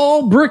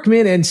 Paul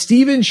Brickman, and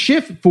Stephen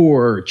Schiff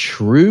for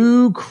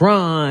True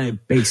Crime,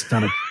 based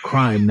on a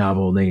crime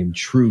novel named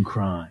True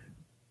Crime.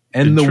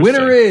 And the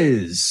winner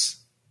is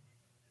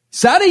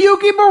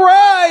Sadayuki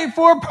Mirai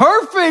for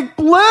Perfect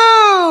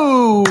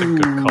Blue. That's a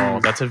good call.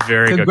 That's a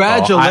very good call.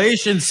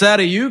 Congratulations,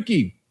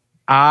 Sadayuki.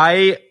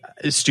 I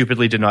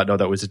stupidly did not know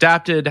that was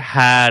adapted.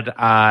 Had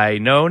I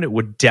known, it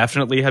would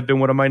definitely have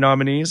been one of my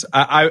nominees.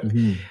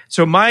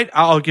 So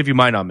I'll give you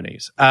my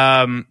nominees.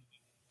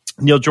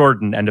 Neil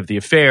Jordan, End of the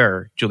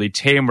Affair, Julie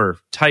Taymor,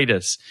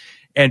 Titus,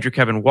 Andrew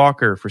Kevin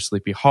Walker for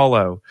Sleepy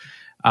Hollow,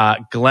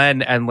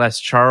 Glenn and Les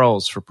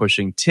Charles for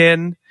Pushing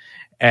Tin,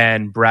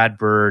 and Brad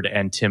Bird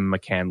and Tim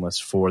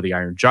McCandless for The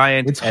Iron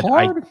Giant. It's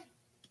hard.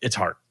 It's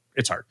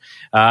hard.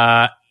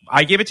 I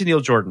gave it to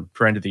Neil Jordan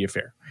for End of the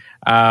Affair.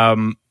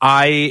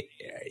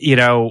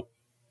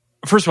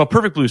 First of all,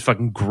 Perfect Blue is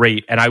fucking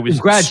great, and I was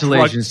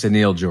congratulations to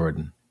Neil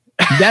Jordan.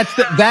 That's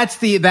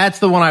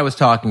the one I was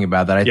talking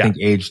about that I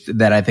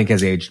think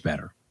has aged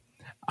better.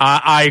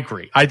 I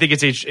agree. I think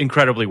it's aged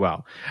incredibly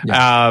well.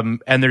 Yeah.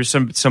 And there's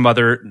some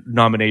other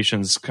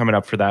nominations coming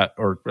up for that,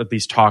 or at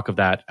least talk of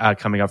that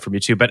coming up for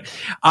me too. But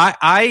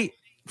I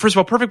first of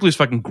all, Perfect Blue is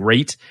fucking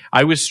great.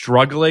 I was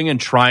struggling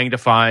and trying to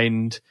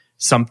find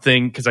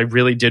something because I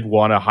really did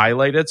want to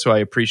highlight it. So I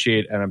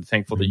appreciate and I'm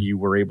thankful that you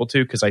were able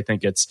to, because I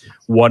think it's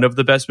one of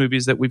the best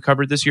movies that we've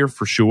covered this year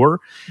for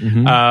sure.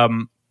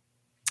 Mm-hmm.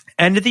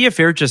 End of the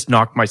Affair just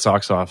knocked my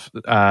socks off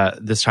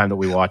this time that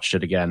we watched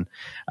it again.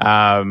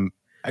 A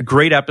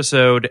great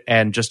episode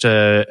and just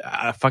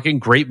a fucking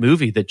great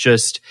movie that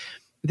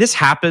this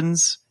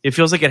happens. It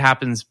feels like it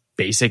happens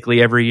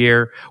basically every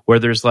year where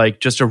there's like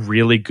just a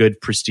really good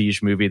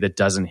prestige movie that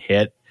doesn't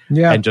hit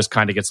and just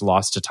kind of gets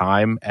lost to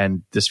time.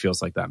 And this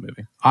feels like that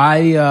movie.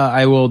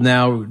 I will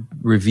now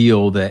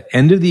reveal that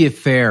End of the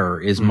Affair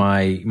is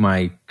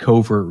my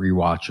covert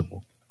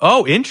rewatchable.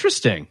 Oh,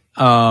 interesting.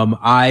 There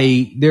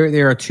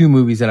are two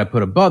movies that I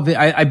put above it.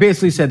 I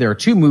basically said there are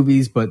two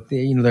movies, but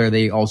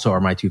they also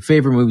are my two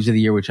favorite movies of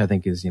the year, which I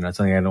think is,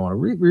 something I don't want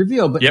to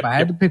reveal. But if I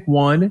had to pick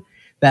one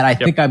that I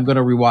think I'm going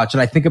to rewatch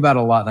and I think about it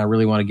a lot and I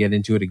really want to get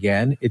into it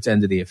again, it's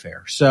End of the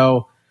Affair.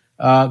 So,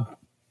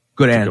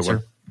 good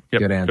answer.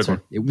 Good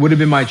answer. It would have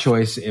been my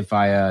choice if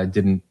I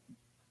didn't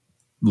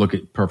look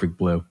at Perfect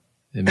Blue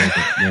and make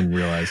it and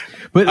realize.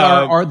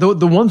 But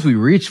the ones we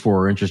reached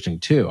for are interesting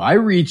too. I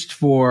reached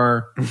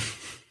for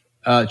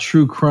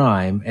True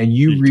Crime, and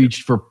you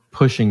reached for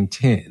Pushing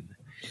Tin.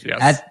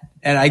 Yes.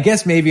 And I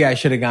guess maybe I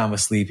should have gone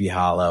with Sleepy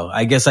Hollow.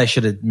 I guess I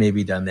should have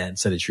maybe done that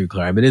instead of True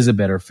Crime. It is a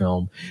better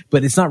film,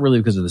 but it's not really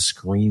because of the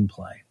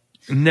screenplay.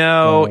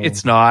 No,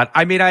 it's not.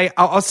 I mean,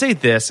 I'll say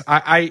this.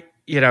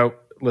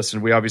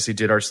 Listen, we obviously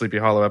did our Sleepy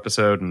Hollow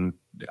episode, and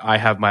I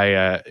have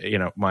my,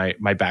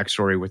 my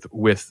backstory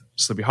with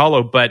Sleepy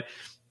Hollow. But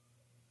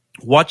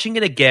watching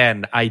it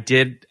again,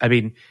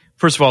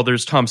 first of all,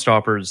 there's Tom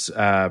Stopper's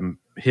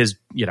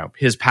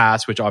his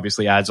past, which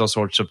obviously adds all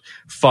sorts of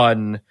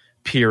fun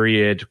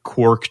period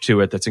quirk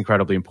to it that's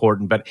incredibly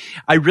important. But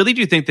I really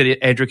do think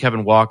that Andrew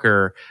Kevin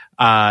Walker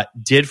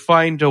did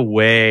find a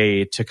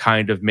way to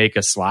kind of make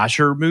a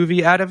slasher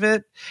movie out of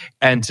it,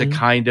 and to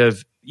kind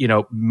of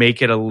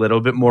make it a little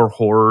bit more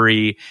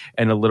horror-y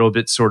and a little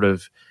bit sort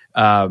of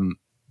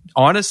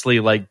honestly,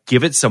 like,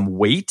 give it some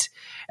weight.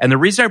 And the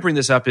reason I bring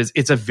this up is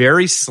it's a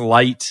very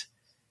slight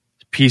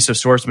piece of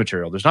source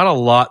material. There's not a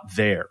lot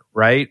there,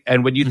 right?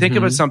 And when you think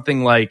about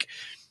something like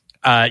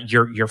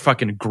your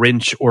fucking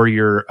Grinch or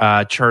your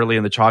Charlie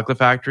and the Chocolate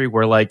Factory,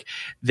 where like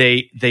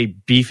they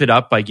beef it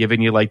up by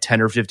giving you like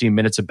 10 or 15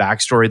 minutes of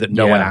backstory that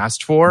no one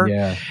asked for.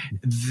 Yeah.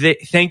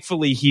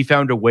 Thankfully, he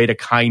found a way to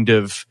kind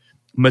of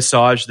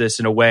massage this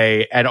in a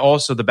way, and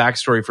also the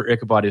backstory for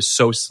Ichabod is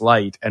so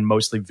slight and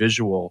mostly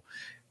visual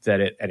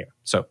that anyway.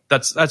 So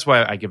that's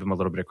why I give him a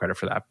little bit of credit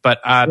for that.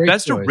 But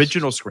best choice.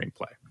 Original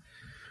screenplay.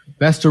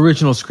 Best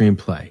original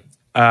screenplay.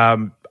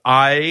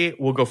 I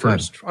will go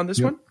first on this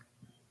one.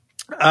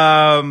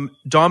 Don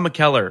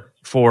McKellar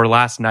for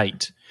Last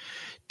Night,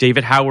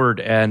 David Howard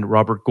and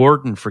Robert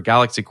Gordon for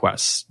Galaxy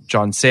Quest,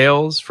 John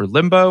Sayles for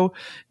Limbo,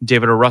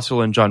 David O.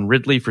 Russell and John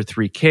Ridley for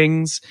Three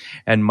Kings,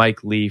 and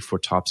Mike Lee for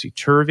Topsy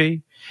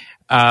Turvy.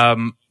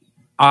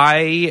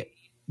 I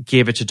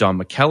gave it to Don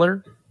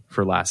McKellar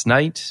for Last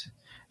Night.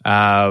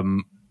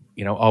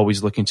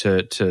 Always looking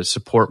to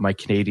support my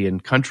Canadian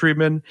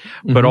countrymen,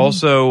 but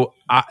also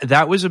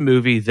that was a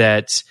movie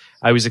that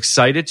I was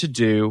excited to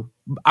do.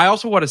 I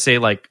also want to say,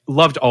 like,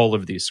 loved all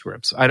of these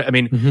scripts. I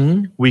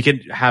mean, we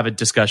could have a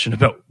discussion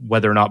about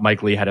whether or not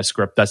Mike Lee had a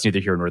script. That's neither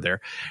here nor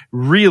there.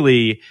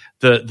 Really,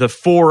 the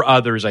four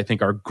others I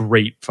think are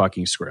great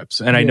fucking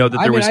scripts. And I know that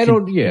there was.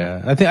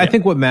 I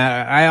think what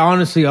Matt. I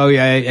honestly,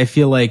 I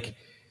feel like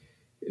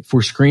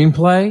for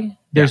screenplay,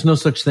 there's no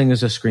such thing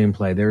as a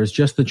screenplay. There is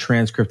just the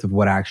transcript of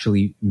what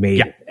actually made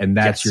it, and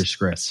that's your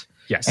script.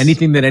 Yes.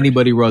 Anything that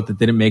anybody wrote that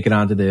didn't make it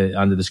onto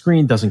the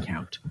screen doesn't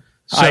count.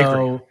 So, I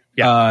agree.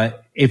 Yeah.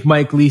 If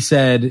Mike Lee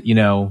said,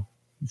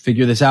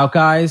 figure this out,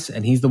 guys,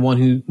 and he's the one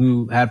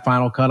who had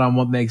final cut on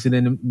what makes it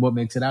in and what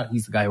makes it out,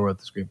 he's the guy who wrote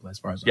the screenplay, as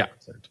far as I'm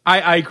concerned.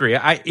 I agree.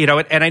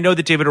 And I know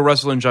that David O.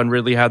 Russell and John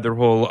Ridley had their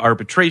whole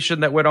arbitration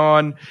that went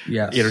on.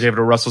 Yes. David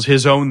O. Russell's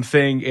his own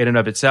thing in and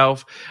of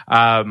itself.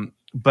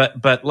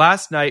 But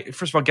Last Night,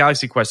 first of all,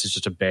 Galaxy Quest is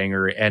just a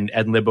banger, and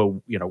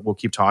Limbo, we'll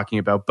keep talking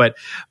about. But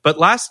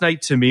Last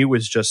Night to me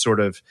was just sort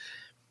of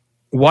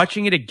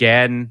watching it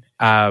again.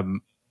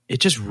 It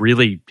just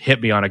really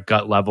hit me on a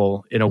gut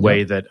level in a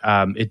way that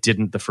it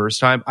didn't the first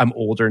time. I'm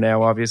older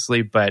now,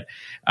 obviously, but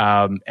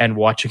and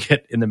watching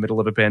it in the middle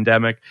of a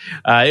pandemic,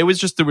 it was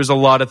just, there was a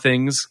lot of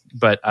things,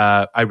 but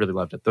I really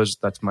loved it.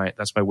 That's my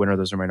winner.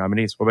 Those are my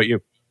nominees. What about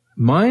you?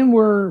 Mine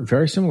were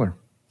very similar.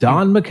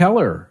 Don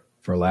McKellar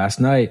for Last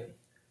Night,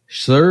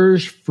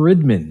 Serge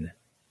Friedman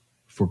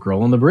for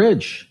Girl on the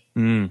Bridge,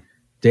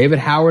 David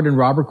Howard and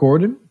Robert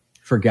Gordon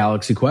for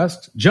Galaxy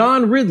Quest,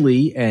 John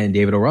Ridley and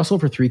David O. Russell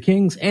for Three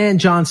Kings, and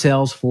John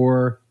Sayles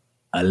for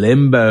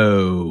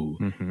Limbo.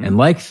 And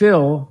like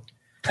Phil,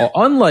 or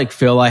unlike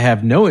Phil, I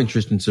have no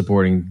interest in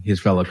supporting his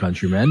fellow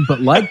countrymen, but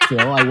like Phil,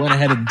 I went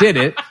ahead and did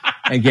it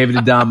and gave it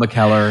to Don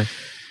McKellar.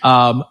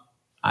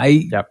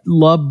 I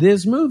love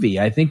this movie.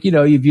 I think,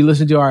 if you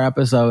listen to our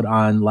episode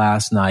on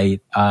Last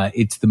Night,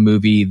 it's the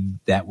movie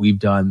that we've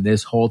done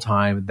this whole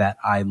time that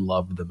I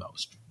love the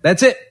most.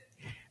 That's it.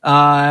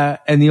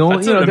 And the only,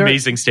 that's an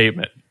amazing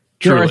statement.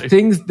 There are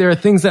things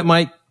that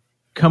might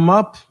come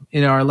up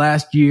in our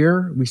last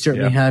year. We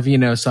certainly have,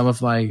 some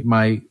of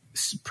my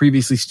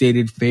previously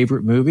stated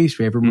favorite movies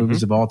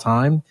of all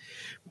time.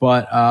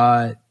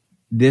 But,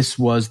 this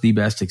was the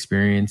best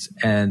experience,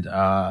 and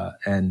I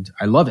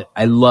love it.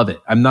 I love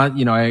it. I'm not,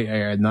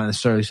 I'm not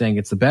necessarily saying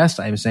it's the best.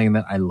 I'm saying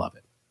that I love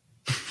it.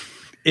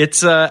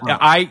 It's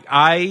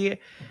I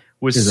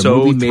was Is a so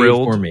movie made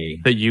thrilled for me.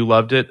 that you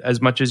loved it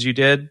as much as you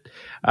did.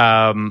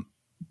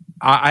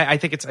 I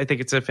think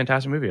it's a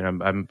fantastic movie,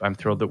 and I'm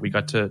thrilled that we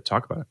got to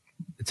talk about it.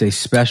 It's a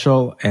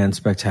special and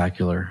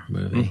spectacular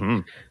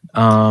movie.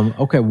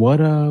 Okay,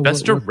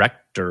 Best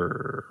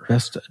director.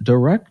 Best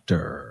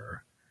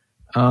director.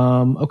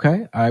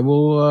 Okay, I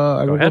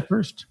will go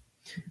first.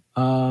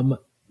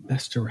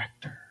 Best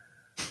director.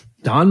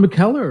 Don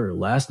McKellar,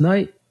 Last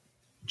Night.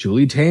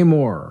 Julie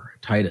Taymor,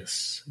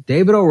 Titus.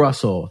 David O.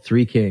 Russell,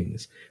 Three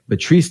Kings.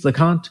 Patrice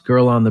LeConte,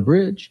 Girl on the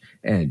Bridge.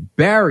 And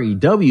Barry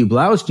W.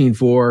 Blaustein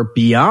for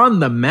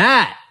Beyond the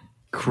Mat.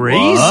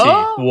 Crazy.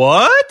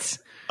 What?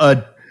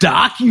 A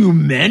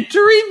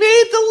documentary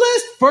made the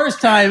list?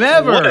 First time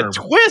ever. What a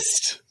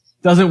twist.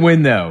 Doesn't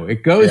win, though.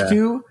 It goes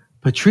to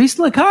Patrice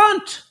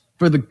LeConte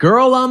for The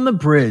Girl on the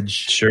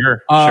Bridge.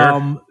 Sure.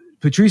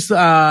 Patrice,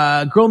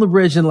 Girl on the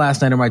Bridge and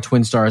Last Night are my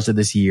twin stars of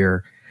this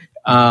year.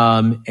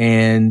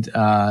 It's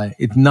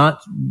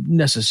not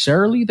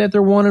necessarily that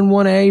they're 1 and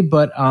 1A,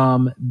 but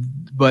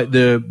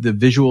the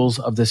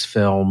visuals of this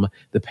film,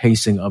 the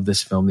pacing of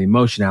this film, the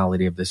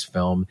emotionality of this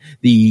film,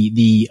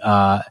 the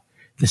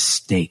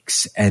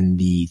stakes and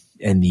the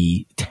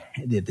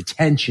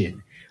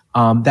tension.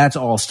 That's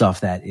all stuff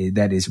that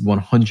is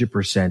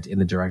 100% in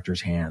the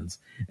director's hands.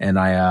 And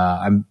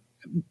I'm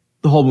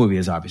the whole movie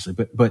is obviously,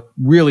 but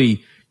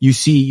really you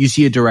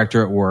see a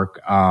director at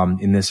work,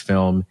 in this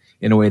film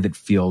in a way that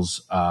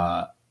feels,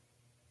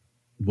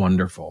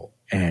 wonderful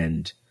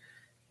and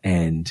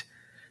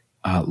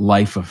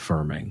life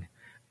affirming.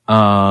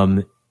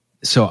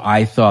 So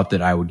I thought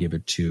that I would give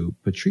it to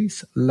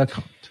Patrice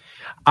LeConte.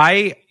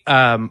 I,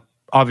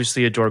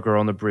 obviously adore Girl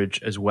on the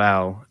Bridge as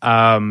well.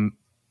 And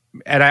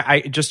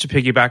I just to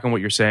piggyback on what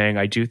you're saying,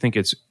 I do think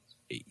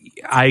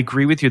I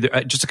agree with you.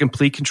 Just a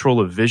complete control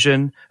of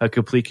vision, a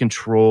complete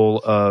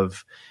control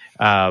of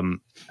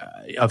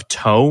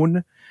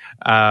tone.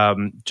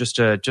 Just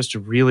a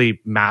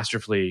really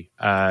masterfully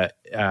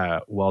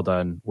well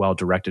done, well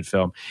directed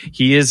film.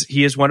 He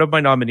is one of my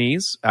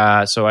nominees.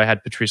 So I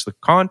had Patrice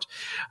LeConte.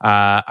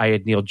 I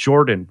had Neil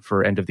Jordan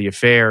for End of the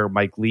Affair,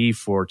 Mike Leigh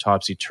for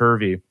Topsy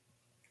Turvy,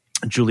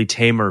 Julie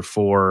Taymor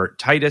for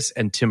Titus,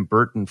 and Tim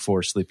Burton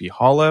for Sleepy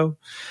Hollow.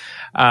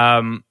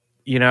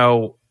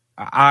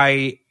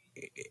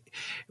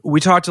 We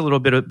talked a little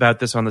bit about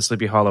this on the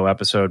Sleepy Hollow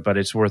episode, but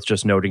it's worth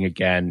just noting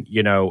again,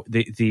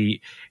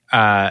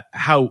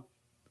 how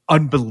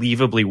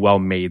unbelievably well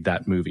made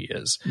that movie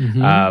is.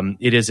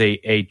 It is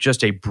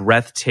just a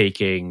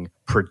breathtaking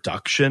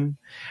production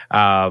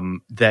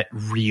that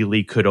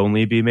really could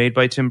only be made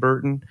by Tim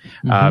Burton.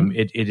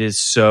 It is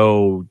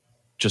so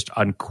just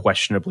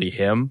unquestionably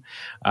him.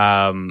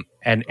 And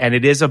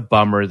it is a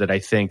bummer that I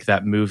think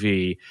that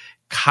movie,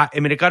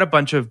 it got a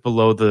bunch of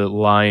below the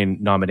line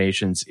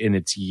nominations in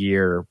its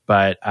year,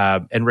 but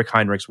and Rick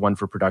Heinrichs won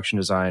for production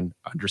design,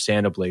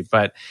 understandably.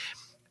 But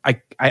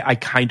I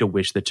kind of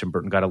wish that Tim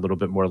Burton got a little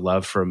bit more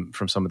love from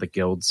some of the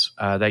guilds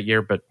that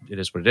year, but it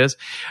is what it is.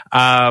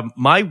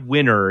 My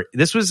winner,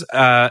 this was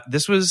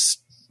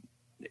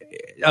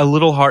a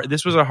little hard.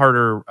 This was a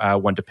harder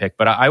one to pick,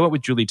 but I went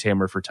with Julie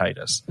Taymor for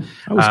Titus.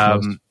 I was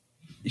close.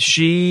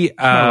 She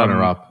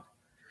runner up.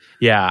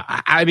 Yeah,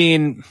 I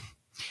mean,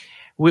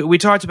 we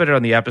talked about it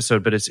on the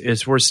episode, but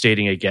it's worth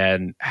stating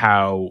again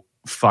how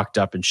fucked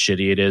up and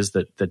shitty it is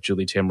that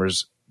Julie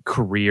Taymor's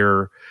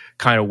career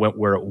kind of went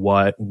where it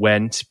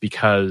went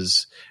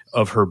because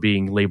of her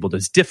being labeled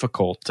as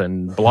difficult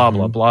and blah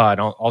blah blah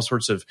and all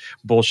sorts of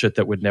bullshit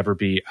that would never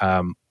be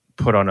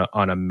put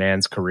on a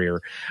man's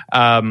career.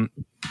 I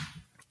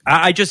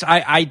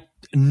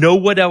no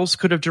one else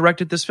could have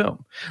directed this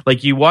film.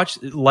 Like, you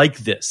watch like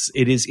this,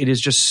 it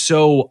is just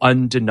so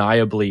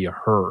undeniably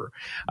her,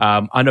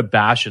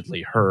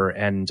 unabashedly her,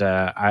 and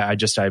I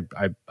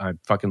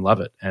fucking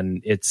love it.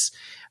 And it's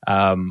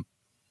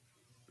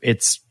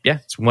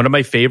one of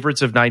my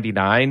favorites of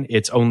 '99.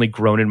 It's only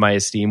grown in my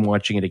esteem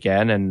watching it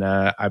again, and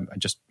I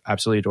just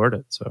absolutely adored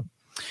it. So,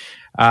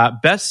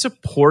 best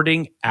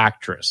supporting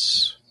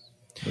actress.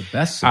 The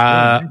best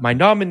supporting my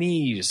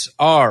nominees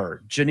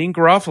are Janine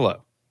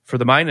Garofalo for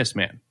The Minus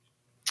Man,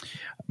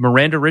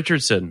 Miranda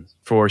Richardson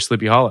for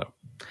Sleepy Hollow,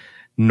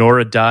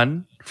 Nora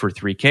Dunn for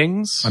Three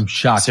Kings. I'm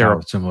shocked how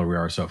similar we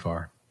are so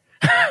far.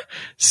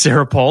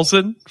 Sarah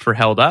Paulson for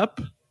Held Up,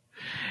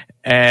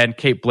 and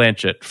Cate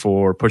Blanchett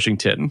for Pushing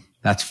Tin.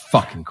 That's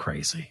fucking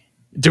crazy.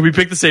 Did we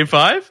pick the same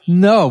five?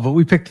 No, but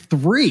we picked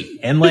three,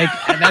 and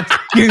that's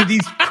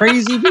these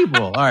crazy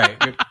people. All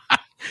right.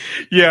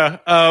 Yeah,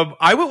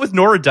 I went with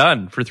Nora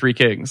Dunn for Three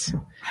Kings.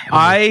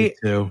 I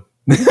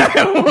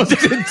almost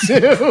did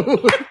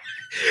too.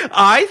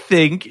 I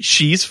think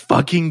she's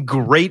fucking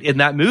great in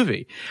that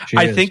movie.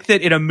 I think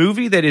that in a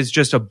movie that is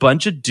just a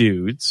bunch of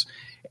dudes,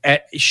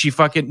 she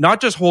fucking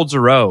not just holds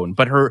her own,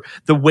 but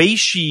the way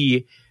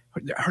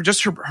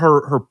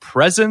her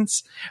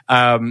presence,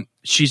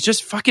 she's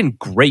just fucking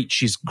great.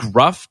 She's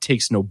gruff,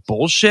 takes no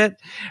bullshit.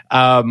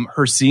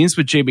 Her scenes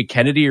with Jamie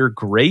Kennedy are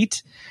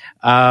great.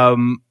 I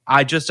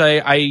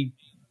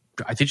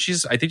think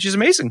she's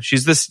amazing.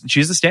 She's the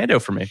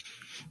standout for me.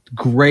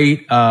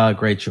 Great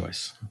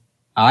choice.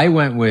 I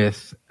went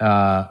with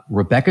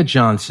Rebecca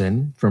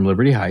Johnson from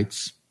Liberty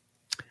Heights,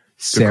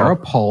 Sarah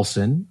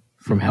Paulson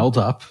from Held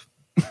Up,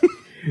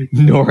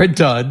 Nora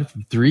Dunn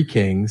from Three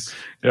Kings,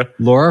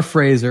 Laura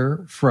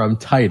Fraser from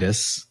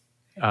Titus,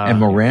 and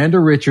Miranda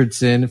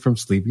Richardson from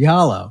Sleepy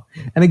Hollow.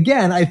 And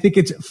again, I think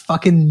it's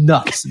fucking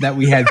nuts that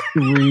we had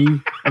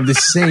three of the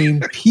same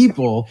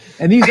people.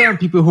 And these aren't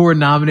people who are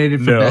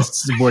nominated for Best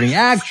Supporting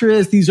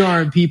Actress. These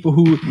aren't people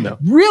who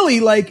really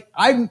like,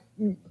 I've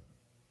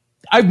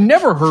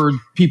never heard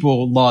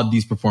people laud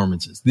these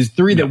performances. These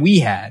three that we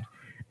had.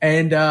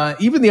 And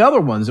even the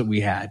other ones that we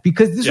had,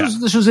 because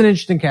this was an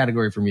interesting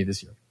category for me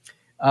this year.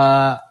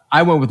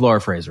 I went with Laura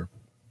Fraser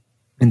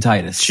in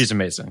Titus. She's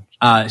amazing.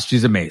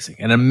 She's amazing.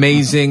 An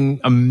amazing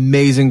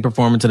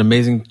performance, an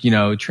amazing,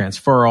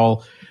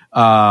 transferal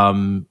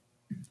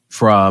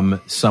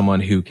from someone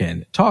who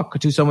can talk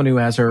to someone who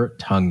has her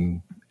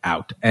tongue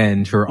out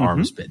and her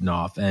arms bitten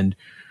off, and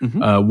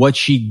what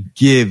she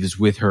gives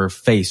with her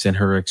face and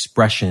her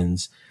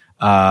expressions.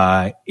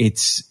 She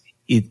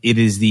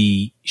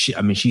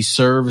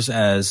serves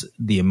as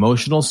the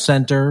emotional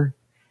center.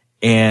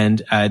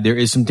 And there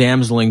is some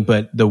damseling,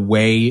 but the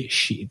way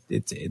she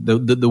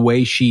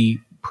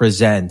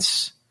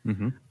presents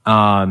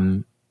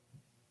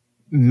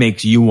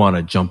makes you want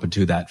to jump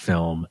into that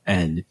film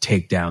and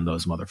take down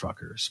those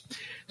motherfuckers.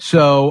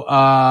 So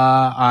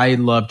I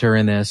loved her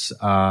in this.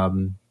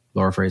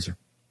 Laura Fraser,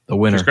 the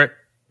winner. She's great.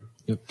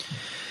 Yep.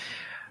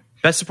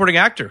 Best Supporting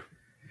Actor.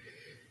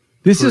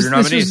 This is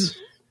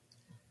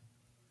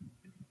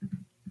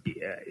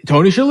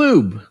Tony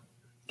Shalhoub,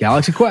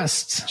 Galaxy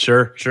Quest.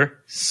 Sure.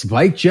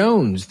 Spike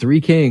Jonze, Three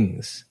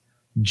Kings.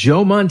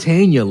 Joe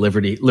Mantegna,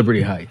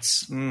 Liberty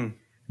Heights.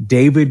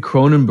 David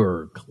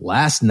Cronenberg,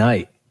 Last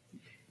Night.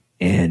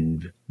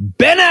 And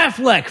Ben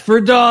Affleck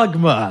for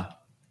Dogma.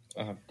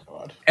 Oh,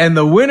 God. And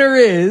the winner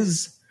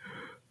is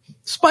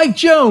Spike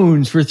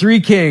Jonze for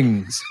Three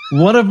Kings.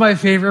 One of my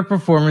favorite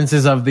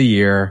performances of the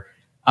year.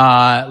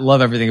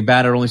 Love everything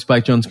about it. Only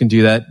Spike Jonze can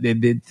do that.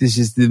 This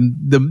is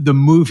the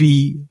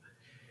movie.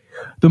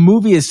 The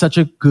movie is such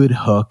a good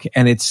hook,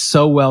 and it's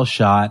so well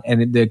shot,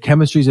 and the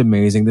chemistry is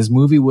amazing. This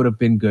movie would have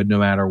been good no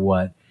matter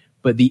what,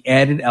 but the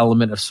added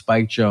element of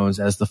Spike Jonze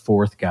as the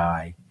fourth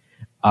guy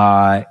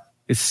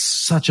is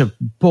such a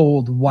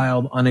bold,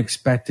 wild,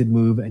 unexpected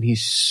move, and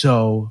he's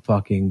so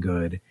fucking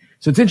good.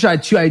 So it's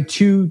interesting. I had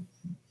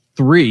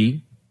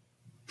three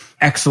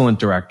excellent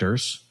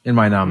directors in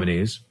my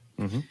nominees.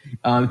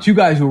 Two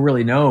guys who were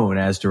really known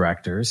as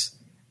directors.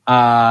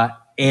 They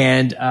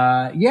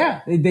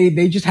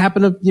just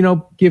happen to,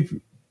 give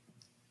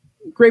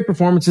great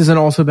performances, and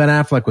also Ben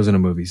Affleck was in a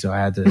movie, so I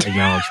had to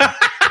acknowledge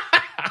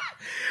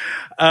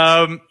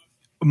that.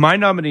 My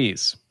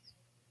nominees: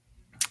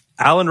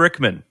 Alan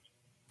Rickman,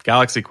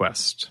 Galaxy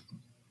Quest;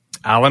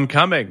 Alan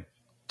Cumming,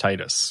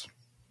 Titus;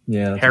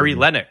 Harry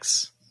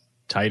Lennox,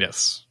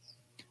 Titus;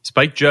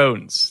 Spike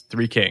Jonze,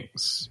 Three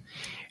Kings;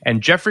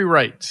 and Jeffrey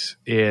Wright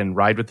in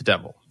Ride with the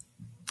Devil.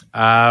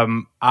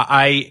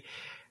 My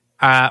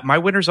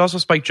winner's also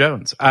Spike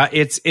Jonze.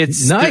 It's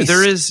nice.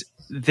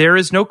 There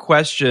is no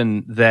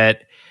question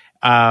that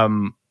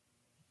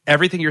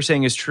everything you're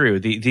saying is true.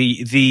 First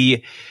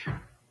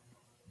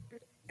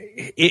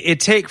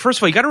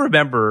of all, you got to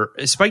remember,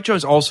 Spike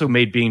Jonze also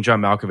made Being John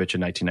Malkovich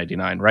in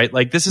 1999, right?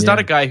 Like, this is not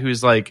a guy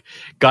who's like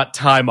got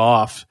time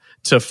off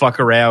to fuck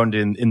around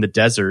in the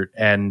desert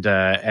and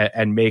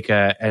make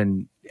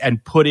and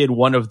put in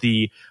one of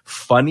the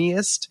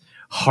funniest,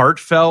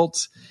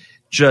 heartfelt,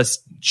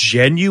 just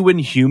genuine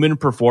human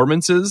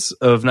performances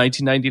of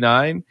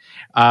 1999.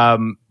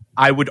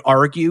 I would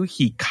argue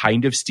he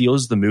kind of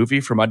steals the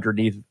movie from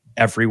underneath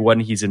everyone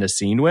he's in a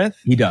scene with.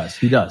 He does.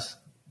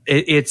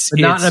 It's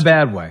not in a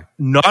bad way.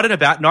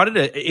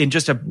 In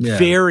just a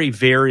very,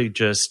 very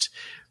just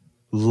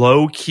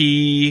low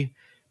key.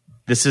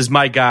 This is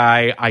my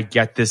guy. I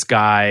get this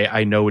guy.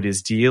 I know what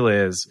his deal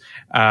is.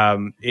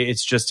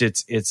 It's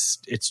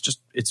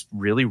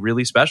really,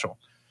 really special.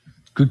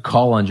 Good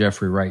call on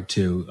Jeffrey Wright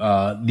too.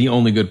 The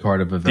only good part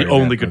of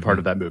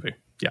that movie.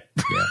 Yeah.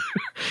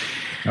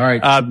 All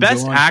right.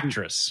 Best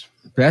actress.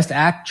 Best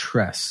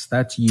actress.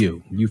 That's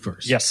you. You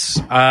first. Yes.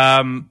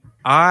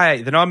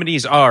 The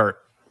nominees are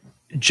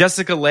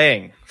Jessica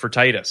Lange for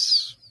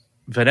Titus,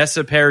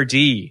 Vanessa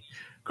Paradis,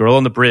 Girl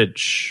on the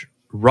Bridge,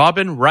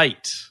 Robin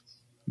Wright,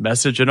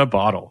 Message in a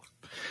Bottle,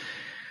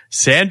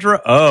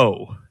 Sandra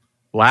Oh,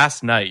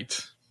 Last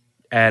Night,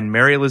 and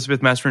Mary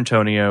Elizabeth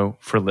Mastrantonio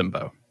for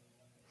Limbo.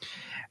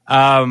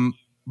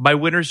 My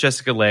winner's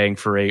Jessica Lange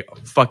for a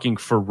fucking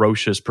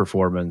ferocious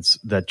performance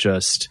that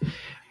just,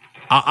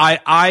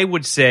 I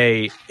would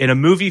say, in a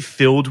movie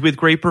filled with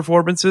great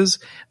performances,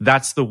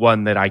 that's the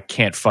one that I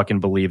can't fucking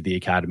believe the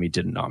Academy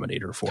didn't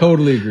nominate her for.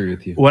 Totally agree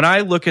with you. When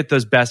I look at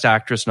those Best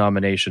Actress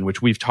nomination,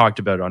 which we've talked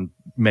about on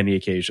many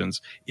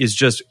occasions, is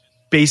just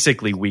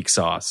basically weak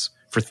sauce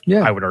for,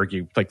 I would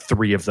argue, like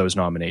 3 of those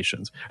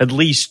nominations, at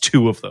least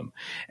 2 of them.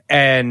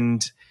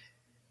 And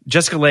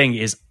Jessica Lange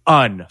is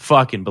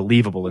unfucking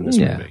believable in this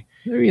movie.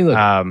 There you look.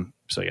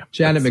 So yeah,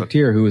 Janet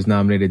McTeer, who was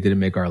nominated, didn't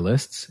make our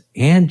lists,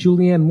 and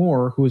Julianne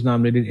Moore, who was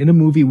nominated in a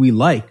movie we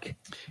like,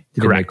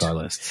 didn't make our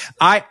lists.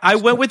 I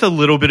went with a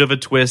little bit of a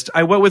twist.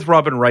 I went with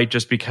Robin Wright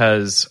just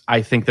because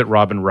I think that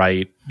Robin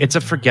Wright, it's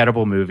a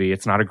forgettable movie.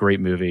 It's not a great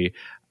movie.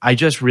 I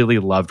just really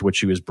loved what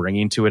she was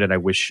bringing to it, and I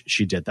wish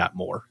she did that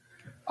more.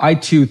 I,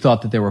 too,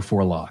 thought that there were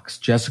 4 locks.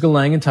 Jessica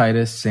Lange in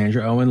Titus,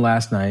 Sandra Oh in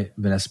Last Night,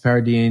 Vanessa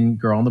Paradis,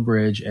 Girl on the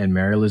Bridge, and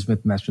Mary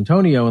Elizabeth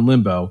Mastrantonio in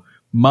Limbo.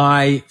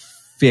 My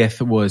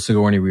 5th was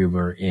Sigourney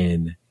Weaver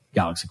in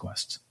Galaxy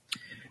Quest.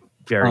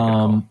 Very good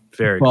call.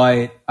 Very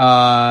good.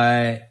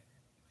 But,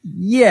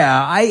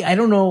 yeah, I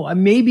don't know.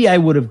 Maybe I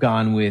would have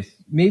gone with,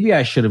 maybe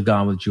I should have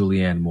gone with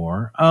Julianne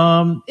Moore.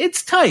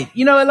 It's tight.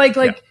 You know,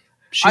 like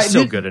she's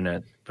so good in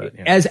it. But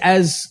yeah.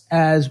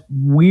 As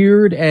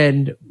weird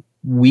and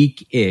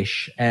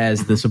weak-ish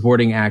as the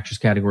supporting actress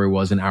category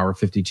was in our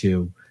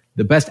 52,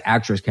 the best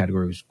actress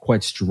category was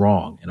quite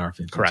strong in our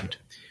 52. Correct.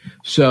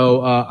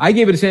 So I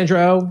gave it to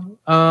Sandra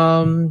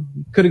Oh.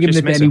 Could have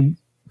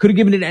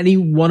given it any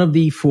one of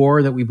the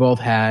 4 that we both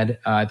had.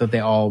 I thought they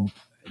all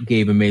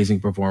gave amazing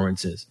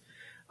performances.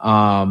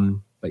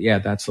 But yeah,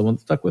 that's the one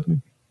that stuck with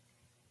me.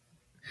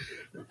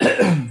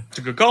 It's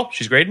a good call.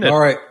 She's great in it. All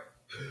right.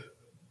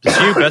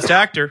 It's you, best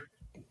actor.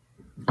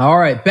 All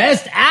right,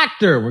 best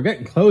actor. We're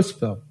getting close,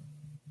 Phil.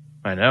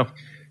 I know.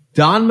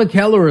 Don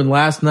McKellar in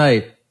Last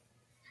Night.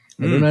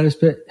 I don't know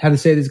how to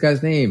say this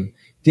guy's name.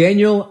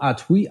 Daniel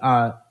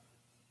Auteuil,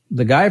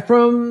 the guy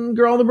from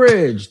Girl on the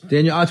Bridge.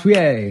 Daniel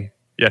Auteuil.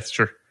 Yes,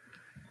 sure.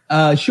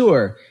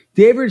 Sure.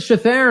 David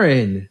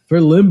Strathairn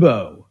for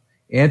Limbo.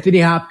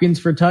 Anthony Hopkins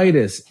for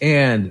Titus.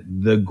 And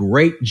the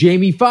great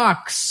Jamie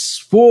Foxx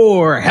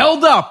for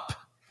Held Up.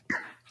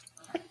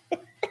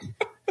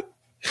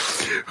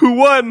 Who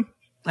won?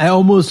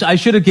 I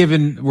should have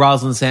given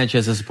Rosalind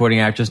Sanchez a supporting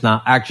actress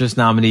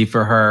nominee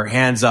for her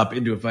Hands Up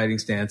into a Fighting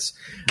Stance.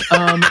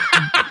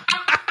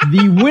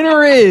 The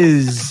winner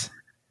is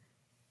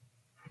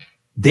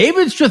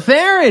David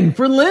Strathairn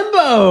for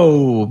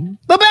Limbo.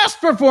 The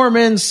best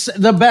performance,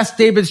 the best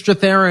David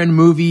Strathairn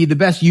movie, the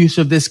best use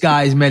of this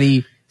guy's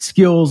many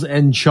skills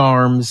and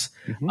charms.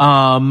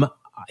 Mm-hmm.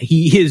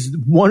 He is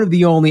one of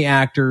the only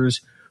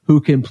actors who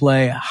can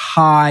play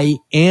high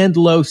and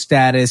low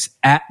status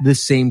at the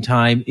same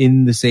time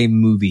in the same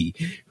movie,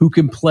 who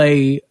can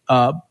play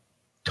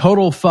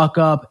total fuck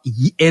up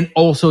and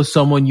also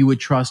someone you would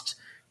trust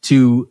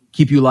to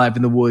keep you alive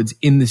in the woods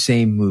in the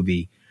same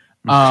movie.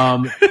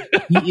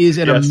 He is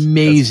an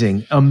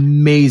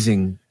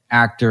amazing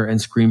actor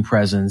and screen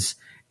presence.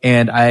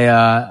 And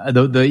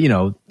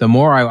the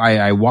more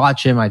I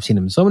watch him, I've seen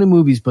him in so many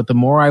movies, but the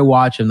more I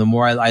watch him, the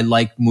more I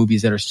like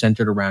movies that are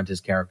centered around his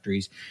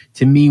characters.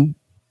 To me,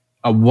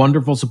 a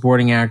wonderful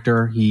supporting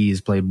actor.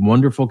 He's played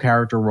wonderful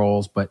character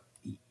roles, but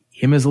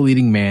him as a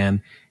leading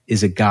man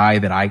is a guy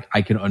that I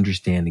can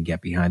understand and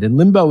get behind. And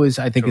Limbo is,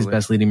 I think, his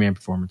best leading man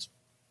performance.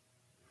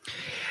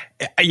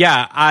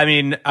 Yeah, I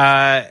mean,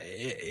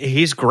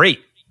 he's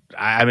great.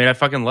 I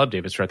fucking love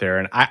David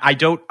Strathairn. I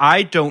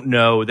don't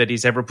know that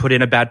he's ever put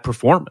in a bad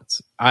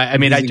performance.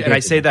 I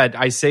say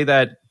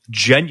that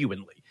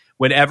genuinely.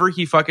 Whenever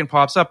he fucking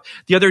pops up.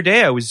 The other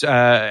day, I was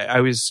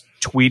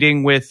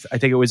tweeting with, I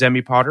think it was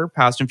Emmy Potter,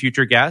 past and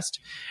future guest,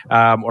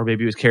 or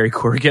maybe it was Carrie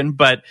Corrigan,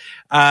 but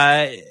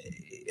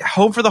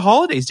Home for the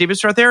Holidays, David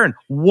Strathairn,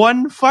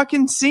 one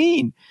fucking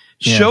scene,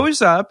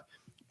 shows up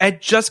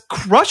and just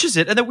crushes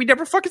it, and then we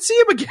never fucking see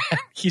him again.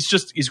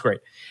 He's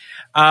great.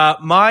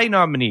 My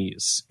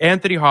nominees,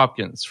 Anthony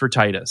Hopkins for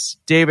Titus,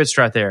 David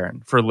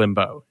Strathairn for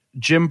Limbo,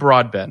 Jim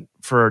Broadbent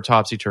for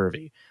Topsy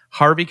Turvy,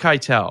 Harvey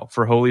Keitel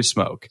for Holy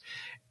Smoke,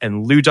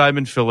 and Lou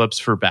Diamond Phillips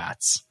for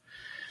Bats.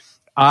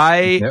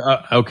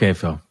 Okay,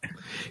 Phil.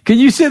 Can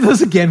you say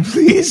those again,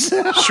 please?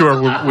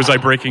 Sure. Was I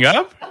breaking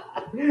up?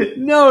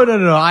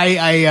 No.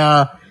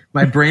 I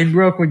my brain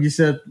broke when you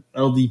said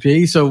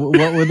LDP. So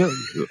what were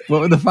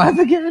the 5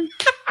 again?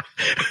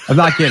 I'm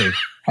not kidding.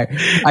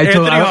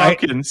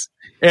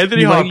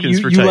 Anthony Hopkins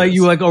for Titus.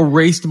 You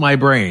erased my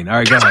brain. All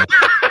right, go ahead.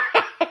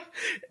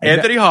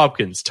 Anthony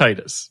Hopkins,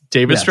 Titus.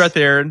 David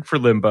Strathairn for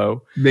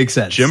Limbo. Makes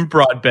sense. Jim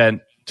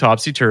Broadbent,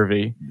 Topsy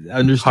Turvy.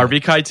 Understood.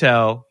 Harvey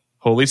Keitel,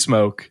 Holy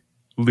Smoke.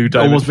 Lou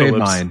Diamond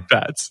Phillips,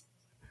 Bats.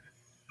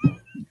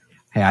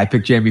 Hey, I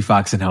picked Jamie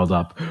Foxx and Held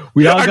Up.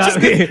 We all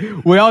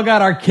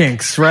got our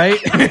kinks, right?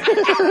 I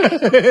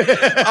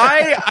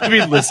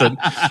mean, listen,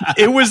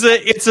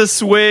 it's a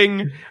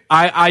swing.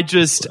 I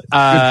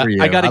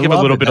got to give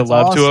a little bit of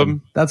love to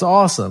him. That's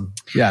awesome.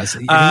 Yes.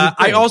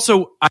 I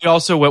also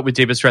went with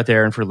David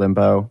Strathairn for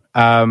Limbo.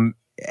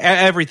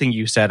 Everything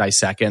you said, I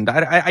second.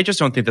 I just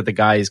don't think that the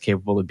guy is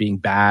capable of being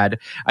bad.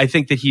 I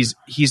think that he's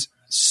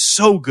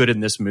so good in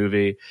this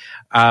movie.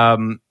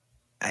 Him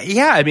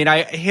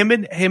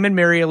and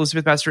Mary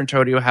Elizabeth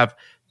Mastrantonio have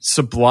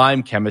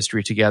sublime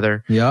chemistry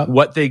together. Yeah.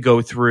 What they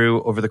go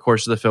through over the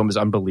course of the film is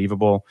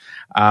unbelievable.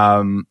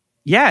 And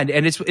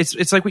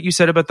it's like what you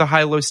said about the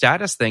high-low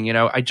status thing. You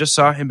know, I just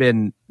saw him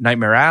in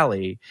Nightmare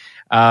Alley,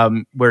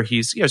 where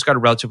he's got a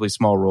relatively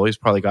small role. He's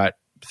probably got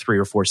 3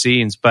 or 4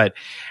 scenes, but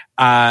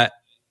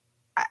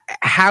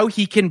how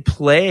he can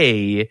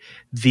play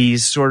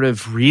these sort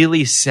of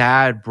really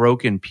sad,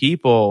 broken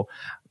people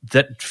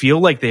that feel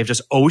like they have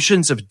just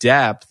oceans of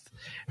depth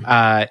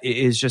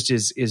is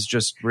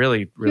just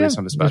really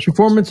something special. His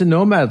performance in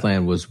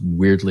Nomadland was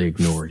weirdly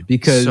ignored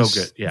because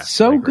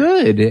so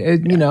good,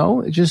 good. You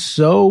know, just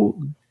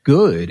so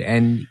good,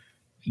 and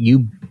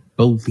you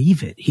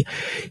believe it.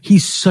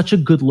 He's such a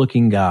good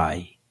looking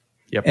guy,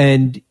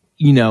 and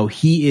you know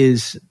he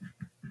is.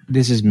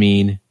 This is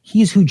mean.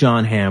 He's who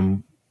John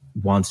Hamm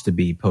wants to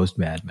be post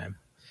Mad Men.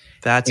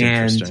 That's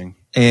interesting,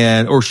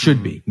 or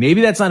should be.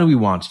 Maybe that's not who he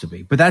wants to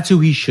be, but that's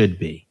who he should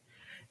be.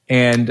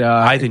 And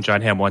I think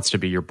John Hamm wants to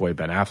be your boy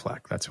Ben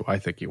Affleck. That's who I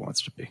think he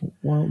wants to be.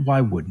 Well,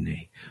 why wouldn't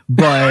he?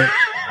 But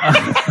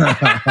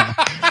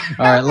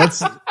all right,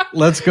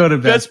 let's go to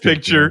Best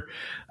Picture.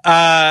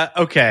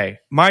 Okay,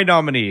 my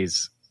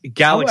nominees: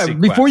 Galaxy Quest.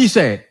 Before you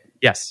say it,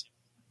 yes.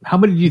 How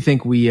many do you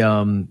think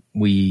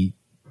we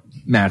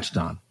matched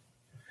on?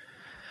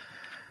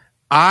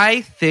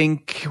 I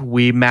think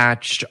we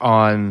matched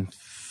on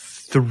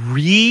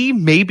 3,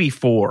 maybe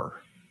 4.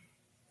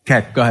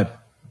 Okay, go ahead.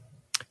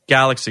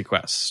 Galaxy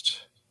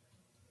Quest,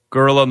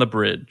 Girl on the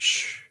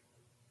Bridge,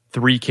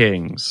 Three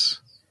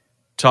Kings,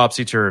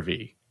 Topsy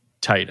Turvy,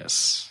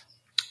 Titus.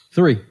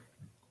 3.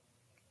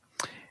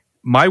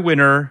 My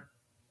winner,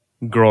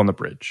 Girl on the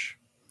Bridge.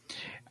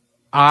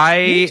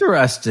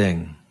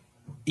 Interesting.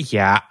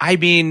 Yeah, I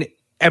mean,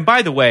 and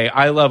by the way,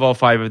 I love all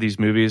 5 of these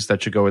movies.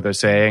 That should go without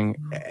saying.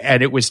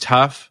 And it was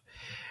tough.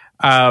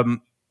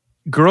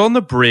 Girl on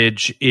the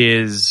Bridge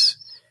is...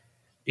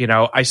 You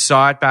know, I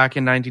saw it back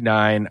in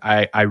 99.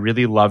 I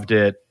really loved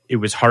it. It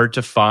was hard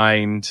to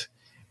find.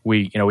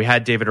 We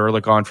had David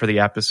Ehrlich on for the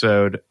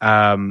episode.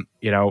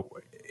 You know,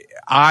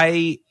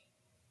 I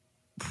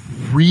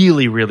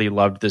really, really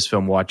loved this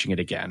film watching it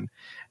again.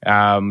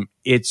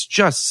 It's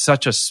just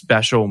such a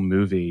special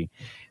movie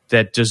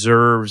that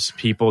deserves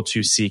people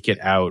to seek it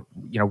out.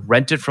 You know,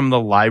 rent it from the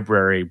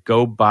library,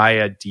 go buy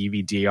a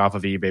DVD off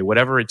of eBay,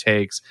 whatever it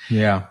takes.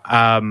 Yeah.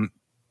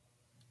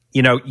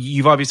 You know,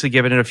 you've obviously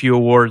given it a few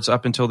awards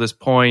up until this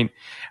point.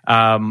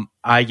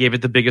 I gave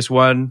it the biggest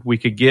one we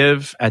could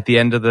give at the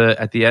end of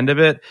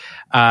it.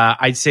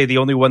 I'd say the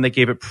only one that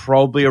gave it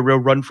probably a real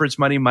run for its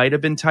money might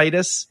have been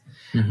Titus.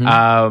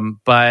 Mm-hmm.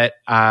 But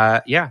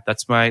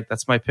that's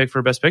my pick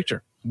for Best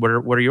Picture. What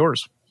are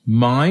yours?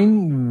 My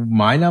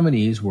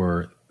nominees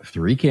were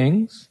Three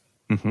Kings,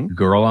 mm-hmm.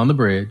 Girl on the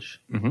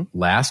Bridge, mm-hmm.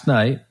 Last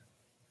Night,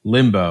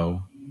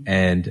 Limbo,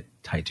 and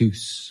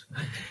Titus.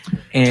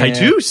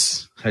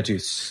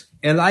 Titus.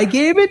 And I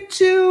gave it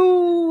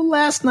to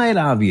Last Night,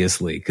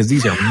 obviously, because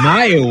these are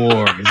my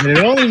awards, and it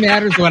only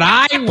matters what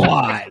I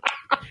want.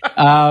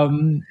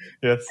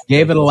 Yes.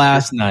 Gave it a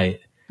Last Night.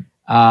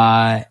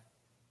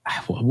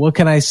 What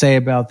can I say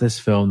about this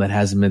film that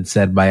hasn't been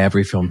said by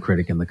every film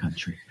critic in the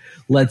country?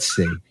 Let's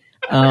see.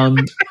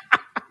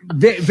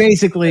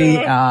 Basically,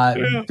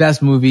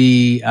 best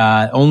movie,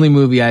 only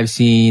movie I've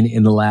seen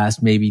in the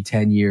last maybe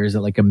 10 years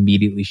that like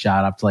immediately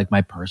shot up to like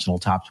my personal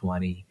top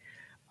 20,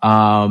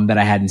 that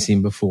I hadn't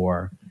seen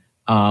before.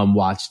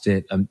 Watched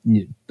it.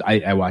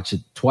 I watched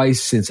it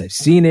twice since I've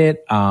seen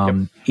it.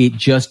 It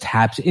just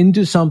taps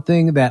into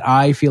something that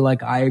I feel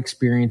like I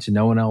experience and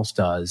no one else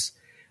does.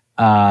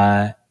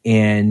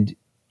 And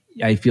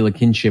I feel a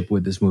kinship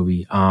with this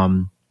movie.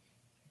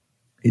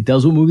 It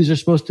does what movies are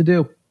supposed to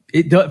do.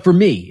 For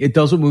me, it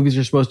does what movies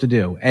are supposed to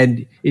do.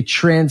 And it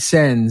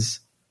transcends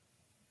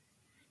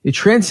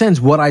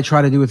what I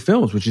try to do with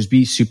films, which is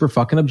be super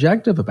fucking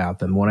objective about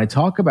them when I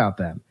talk about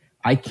them.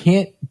 I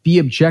can't be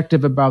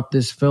objective about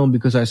this film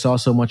because I saw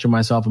so much of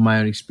myself in my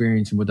own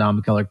experience and what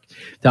Don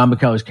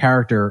McKellar's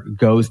character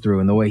goes through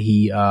and the way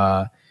he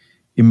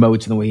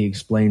emotes and the way he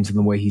explains and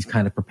the way he's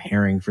kind of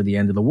preparing for the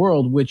end of the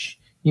world, which,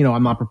 you know,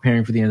 I'm not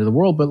preparing for the end of the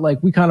world, but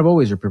like we kind of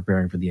always are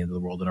preparing for the end of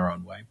the world in our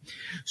own way.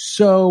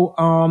 So,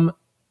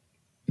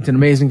 it's an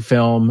amazing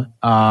film.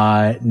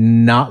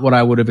 Not what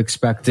I would have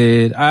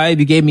expected. If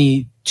you gave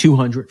me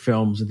 200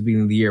 films at the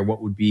beginning of the year,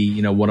 what would be,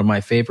 you know, one of my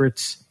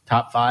favorites?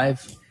 Top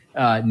 5?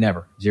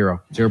 Never.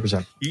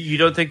 0%. You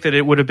don't think that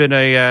it would have been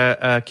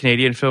a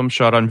Canadian film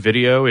shot on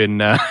video in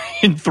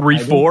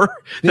 3-4?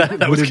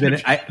 That would have been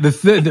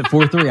the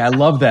 4-3. I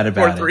love that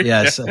about it.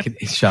 Yes,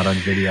 it's shot on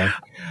video.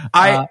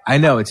 I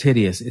know it's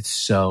hideous. It's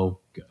so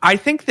good. I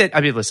think that.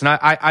 I mean, listen.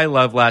 I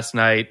love Last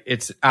Night.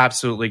 It's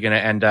absolutely going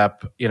to end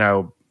up. You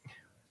know,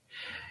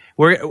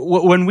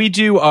 when we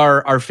do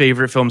our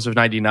favorite films of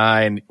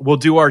 99, we'll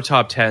do our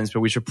top 10s, but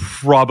we should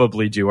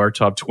probably do our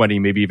top 20,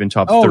 maybe even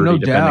top 30, no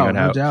depending doubt, on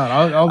how. No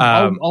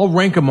doubt. I'll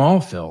rank them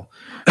all, Phil.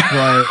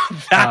 But,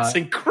 that's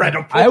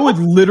incredible. I would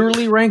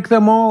literally rank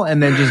them all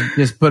and then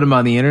just put them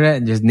on the internet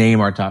and just name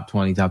our top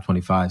 20, top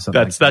 25.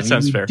 That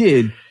sounds fair.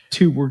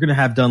 We're going to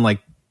have done like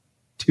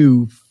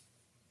 2.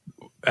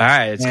 All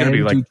right, it's going to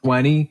be like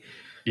 220.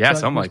 Yeah,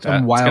 something like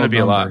that. It's going to be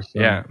a lot. So,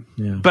 yeah.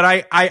 But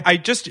I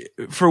just,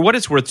 for what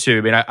it's worth too,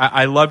 I mean,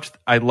 I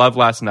love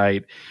Last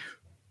Night.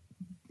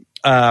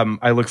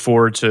 I look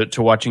forward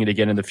to watching it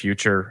again in the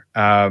future.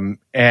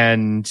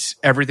 And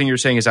everything you're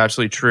saying is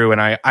absolutely true.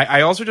 And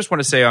I also just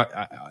want to say,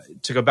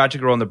 to go back to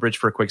Girl on the Bridge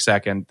for a quick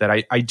second, that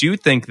I do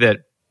think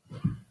that,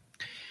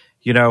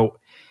 you know,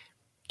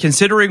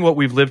 considering what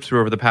we've lived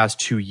through over the past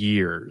 2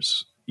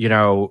 years, you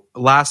know,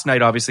 Last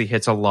Night obviously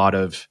hits a lot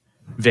of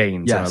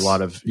veins and a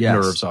lot of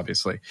nerves,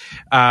 obviously.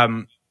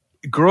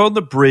 Girl on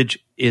the Bridge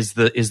is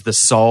the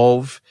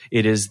solve.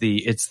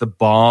 It's the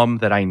balm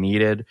that I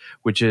needed,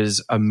 which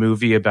is a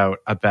movie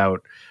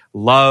about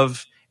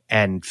love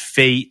and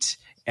fate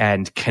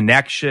and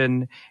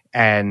connection,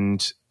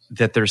 and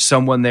that there's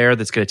someone there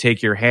that's going to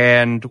take your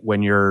hand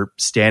when you're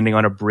standing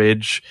on a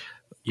bridge,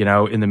 you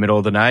know, in the middle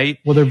of the night.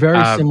 Well, they're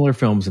very similar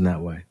films in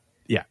that way.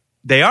 Yeah,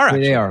 they are.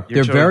 Actually. They are.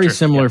 They're very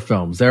similar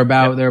films. They're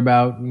about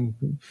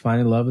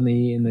finding love in the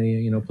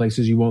you know,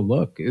 places you won't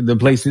look, the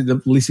places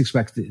the least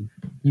expected.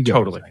 You get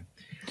totally.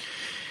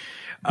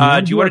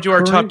 Do you want to do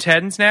our top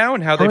 10s now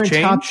and how they've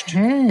changed? Top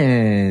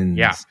 10s.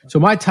 Yeah.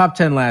 So my top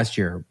 10 last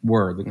year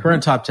were the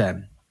current top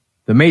 10: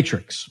 The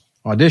Matrix,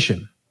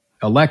 Audition,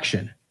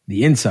 Election,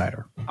 The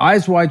Insider,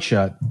 Eyes Wide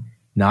Shut,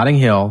 Notting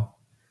Hill,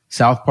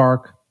 South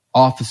Park,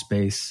 Office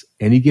Space,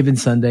 Any Given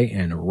Sunday,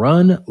 and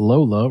Run,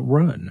 Lola,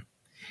 Run.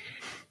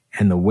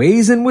 And the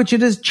ways in which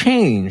it has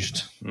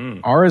changed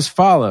are as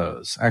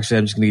follows. Actually,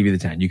 I'm just going to give you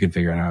the 10. You can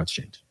figure out how it's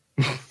changed.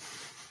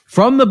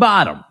 From the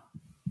bottom,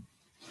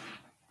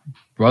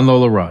 Run,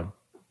 Lola, Run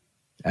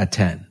at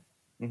 10.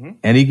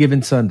 Any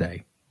Given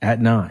Sunday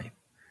at 9.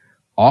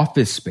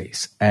 Office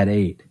Space at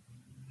 8.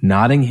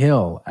 Notting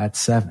Hill at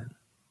 7.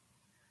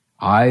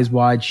 Eyes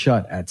Wide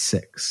Shut at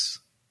 6.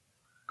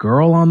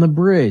 Girl on the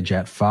Bridge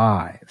at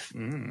 5.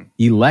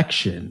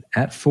 Election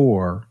at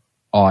 4.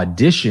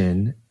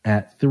 Audition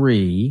at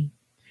 3.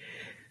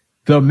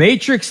 The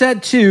Matrix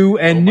at 2.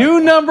 And new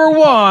number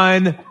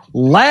 1,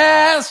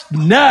 Last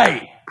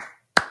Night.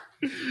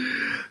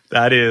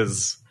 That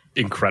is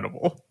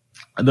incredible.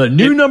 The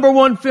new number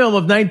 1 film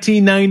of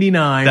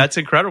 1999. That's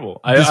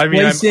incredible.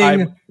 Displacing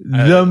I'm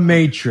The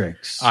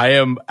Matrix. I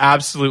am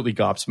absolutely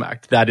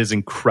gobsmacked. That is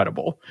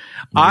incredible.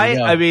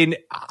 I mean,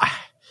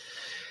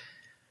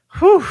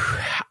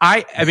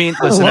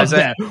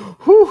 listen,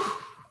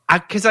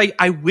 because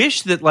I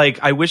wish that, like,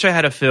 I wish I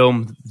had a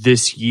film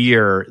this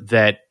year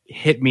that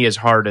hit me as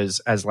hard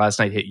as Last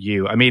Night hit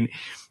you. I mean,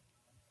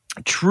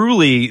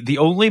 truly, the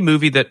only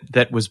movie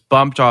that was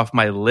bumped off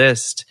my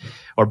list,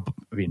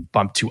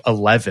 bumped to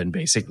 11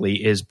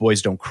 basically, is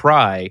Boys Don't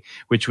Cry,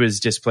 which was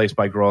displaced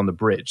by Girl on the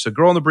Bridge. So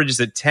Girl on the Bridge is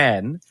at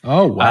 10.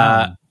 Oh,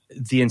 wow.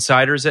 The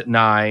Insider's at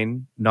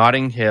 9.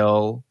 Notting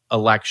Hill,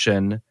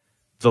 Election,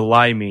 The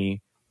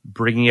Limey,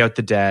 Bringing Out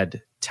the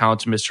Dead,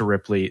 Talented Mr.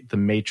 Ripley, The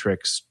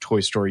Matrix, Toy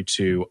Story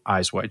 2,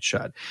 Eyes Wide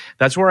Shut.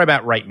 That's where I'm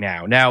at right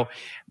now. Now,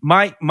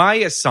 my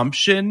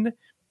assumption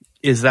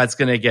is that's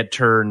going to get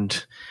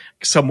turned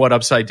somewhat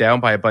upside down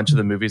by a bunch of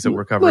the movies that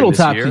we're covering this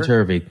year. Little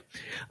topsy-turvy.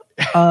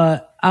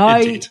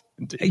 Indeed.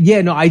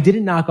 Yeah, no, I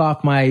didn't knock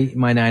off my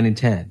 9 and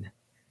 10.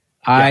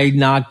 I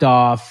knocked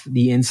off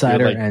The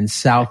Insider and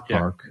South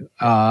Park.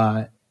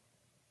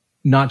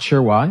 Not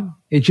sure why.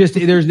 It just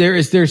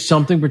there's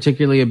something in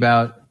particular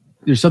about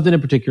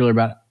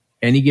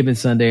Any Given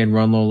Sunday and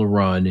Run Lola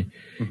Run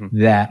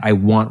that I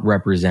want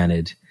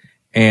represented,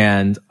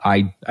 and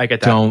I get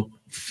that. Don't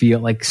feel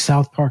like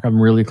South Park. I'm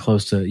really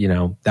close to, you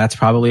know, that's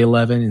probably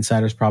 11.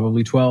 Insider's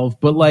probably 12.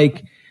 But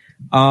like,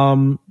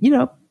 you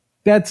know,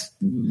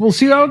 we'll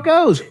see how it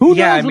goes. Who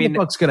knows what the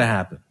fuck's going to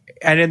happen?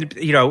 And then,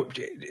 you know,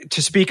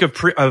 to speak of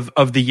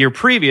the year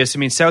previous, I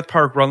mean, South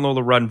Park, Run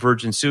Lola Run,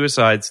 Virgin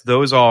Suicides,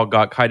 those all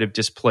got kind of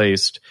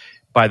displaced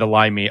by The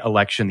Limey,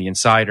 Election, The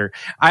Insider.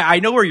 I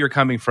know where you're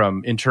coming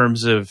from in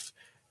terms of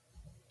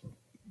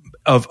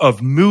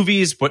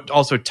movies, but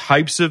also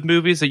types of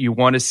movies that you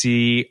want to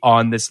see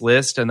on this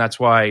list. And that's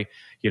why,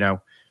 you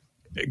know,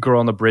 Girl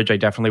on the Bridge, I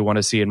definitely want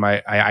to see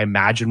I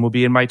imagine will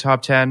be in my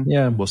top 10.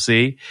 Yeah. We'll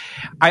see.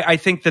 I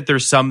think that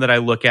there's some that I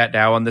look at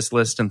now on this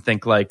list and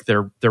think like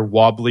they're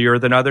wobblier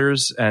than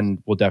others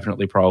and will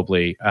definitely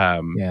probably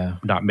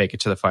not make it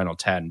to the final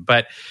 10.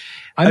 But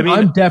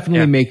I'm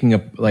definitely making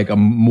a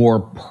more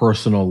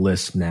personal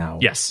list now.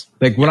 Yes.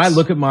 Like when I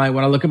look at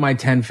my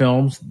 10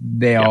 films,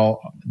 they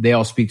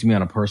all speak to me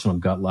on a personal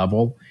gut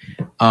level,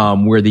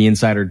 where The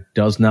Insider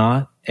does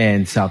not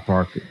and South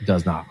Park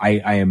does not.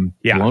 I am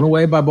blown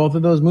away by both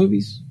of those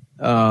movies.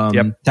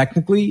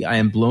 Technically, I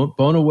am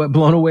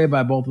blown away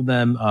by both of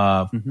them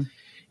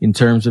in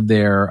terms of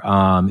their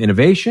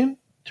innovation,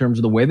 in terms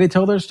of the way they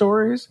tell their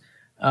stories.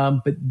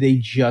 But they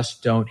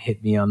just don't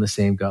hit me on the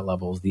same gut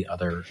level as the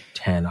other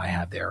 10 I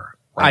have there.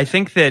 Right. I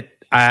think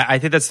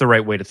that's the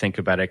right way to think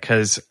about it,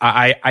 because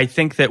I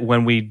think that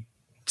when we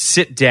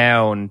sit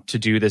down to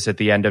do this at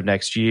the end of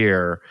next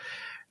year,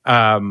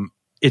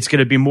 it's going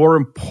to be more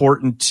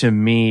important to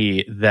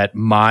me that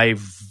my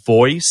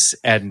voice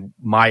and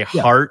my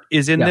heart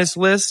is in this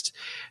list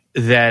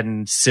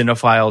than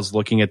cinephiles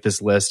looking at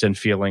this list and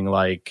feeling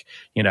like,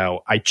 you know,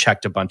 I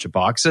checked a bunch of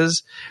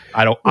boxes.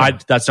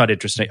 That's not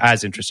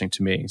as interesting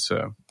to me.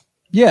 So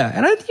Yeah,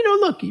 and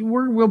look,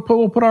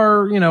 we'll put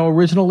our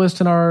original list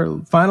and our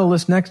final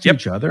list next to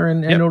each other,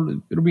 and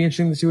it'll be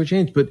interesting to see what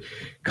changed. But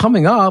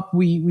coming up,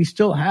 we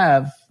still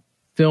have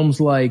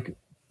films like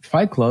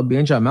Fight Club,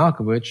 being John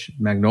Malkovich,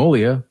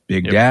 Magnolia,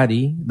 Big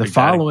Daddy, The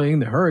Following,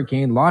 The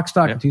Hurricane, Lock,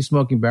 Stock, and Two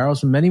Smoking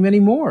Barrels, and many,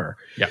 many more.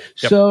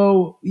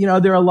 So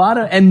there are a lot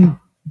of and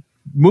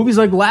movies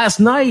like Last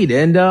Night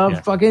and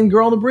fucking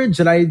Girl on the Bridge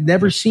that I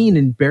never seen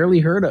and barely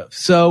heard of.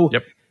 So.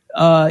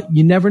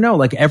 You never know.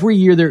 Like every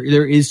year there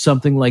is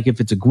something, like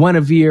if it's a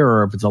Guinevere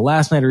or if it's a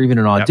Last Night or even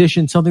an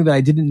audition, something that I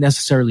didn't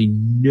necessarily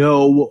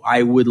know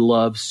I would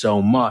love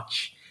so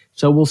much.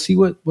 So we'll see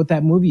what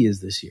that movie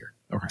is this year.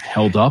 Or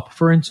Held Up,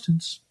 for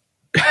instance.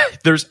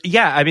 There's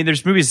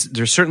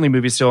certainly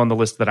movies still on the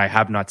list that I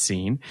have not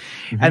seen.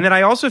 And then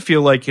I also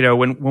feel like,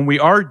 when we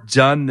are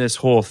done this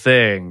whole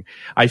thing,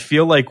 I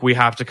feel like we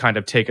have to kind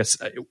of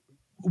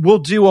we'll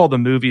do all the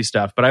movie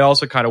stuff, but I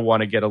also kind of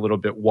want to get a little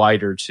bit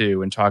wider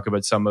too and talk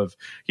about some of,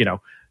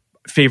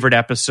 favorite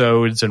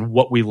episodes and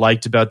what we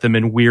liked about them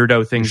and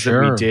weirdo things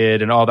that we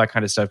did and all that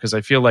kind of stuff. Cause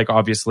I feel like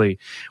obviously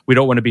we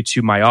don't want to be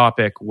too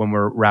myopic when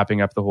we're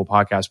wrapping up the whole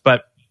podcast,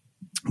 but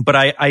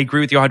I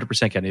agree with you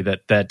 100%, Kenny,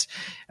 that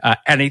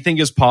anything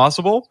is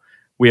possible.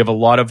 We have a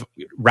lot of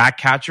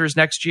Ratcatchers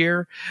next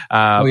year.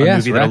 A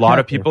movie that a lot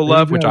of people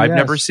love, which I've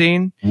never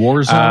seen.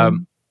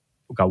 Warzone.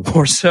 We got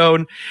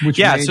Warzone. Which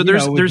so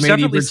there's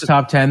definitely Ebert's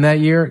top 10 that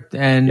year.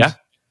 And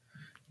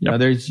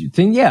there's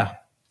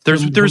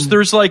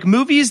like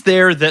movies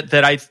there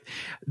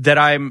that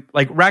I'm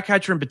like,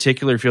 Ratcatcher in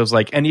particular feels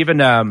like, and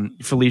even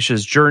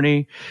Felicia's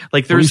Journey.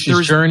 Like there's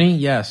Journey,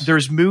 yes.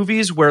 There's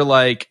movies where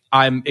like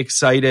I'm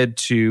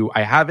excited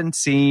I haven't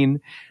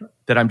seen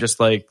that I'm just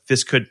like,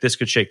 this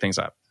could shake things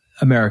up.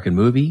 American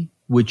Movie,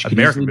 which could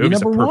easily be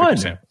number one.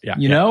 Exactly.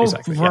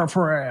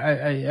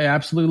 I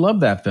absolutely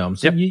love that film.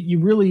 So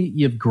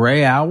you have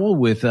Grey Owl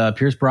with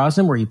Pierce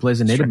Brosnan, where he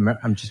plays a Native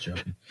American. I'm just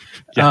joking.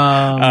 You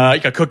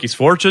got Cookie's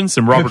Fortune,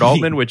 some Robert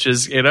Altman, which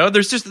is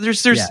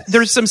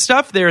there's some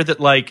stuff there that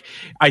like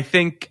I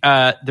think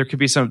there could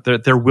be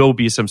there will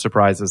be some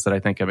surprises that I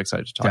think I'm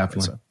excited to talk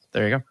about. So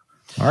there you go.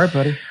 All right,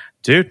 buddy.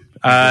 Dude,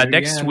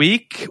 next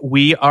week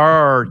we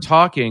are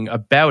talking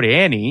about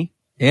Annie.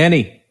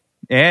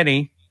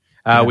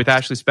 With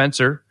Ashley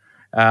Spencer.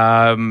 It's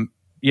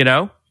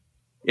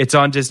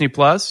on Disney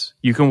Plus.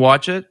 You can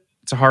watch it.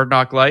 It's a Hard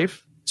Knock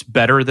Life. It's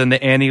better than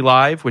the Annie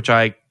Live, which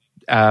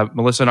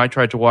Melissa and I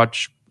tried to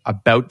watch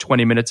about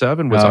 20 minutes of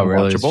and was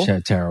unwatchable.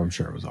 Really? Terrible. I'm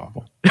sure it was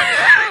awful.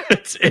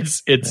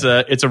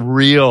 It's a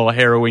real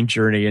harrowing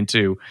journey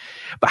into.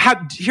 But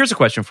here's a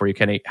question for you,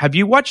 Kenny. Have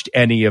you watched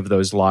any of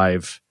those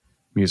live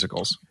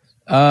musicals?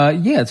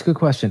 It's a good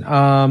question.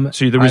 So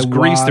there was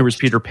Grease, there was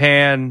Peter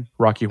Pan,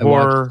 Rocky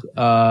Horror.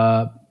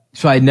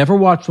 So I never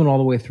watched one all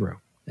the way through,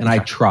 and I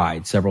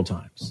tried several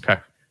times.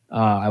 Okay.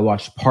 I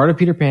watched part of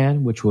Peter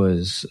Pan, which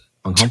was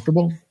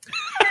uncomfortable.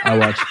 I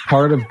watched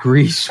part of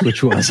Grease,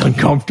 which was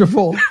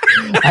uncomfortable.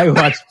 I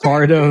watched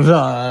part of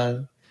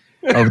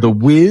The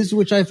Wiz,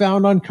 which I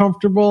found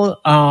uncomfortable.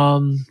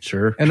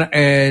 Sure.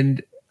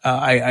 And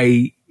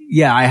I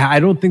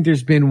don't think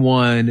there's been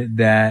one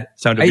that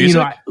Sound of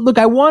Music.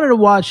 I wanted to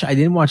watch. I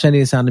didn't watch any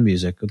of the Sound of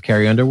Music with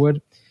Carrie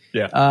Underwood.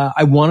 Yeah.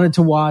 I wanted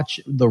to watch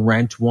the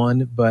Rent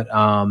one, but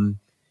I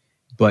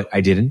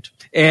didn't.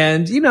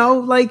 And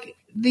the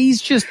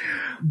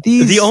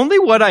only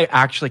one I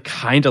actually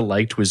kind of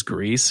liked was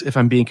Grease, if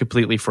I'm being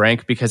completely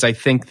frank, because I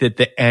think that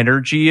the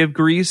energy of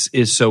Grease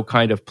is so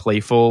kind of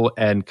playful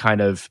and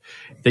kind of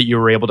that you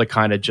were able to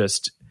kind of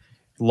just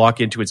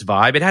lock into its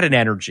vibe. It had an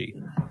energy.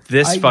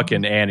 This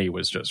fucking Annie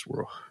was just.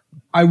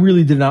 I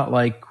really did not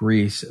like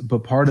Grease,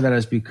 but part of that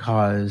is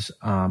because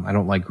I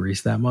don't like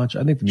Grease that much.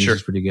 I think the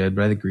music's pretty good,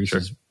 but I think Grease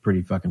is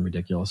pretty fucking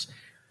ridiculous.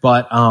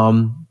 But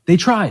they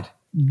tried.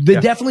 They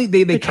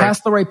definitely they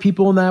cast the right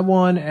people in that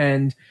one,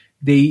 and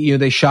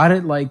they shot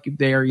it like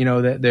they're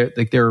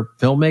they're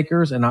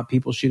filmmakers and not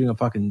people shooting a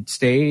fucking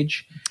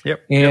stage.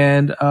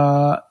 And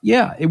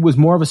it was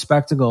more of a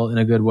spectacle in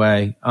a good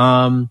way.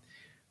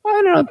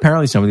 I don't know.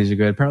 Apparently, some of these are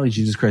good. Apparently,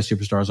 Jesus Christ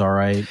Superstar is all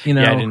right. I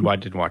didn't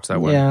watch that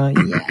one. Yeah,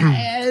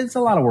 it's a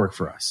lot of work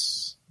for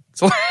us.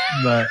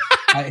 But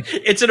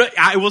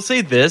I will say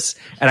this,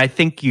 and I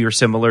think you're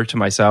similar to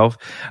myself.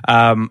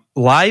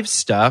 Live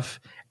stuff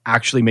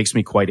actually makes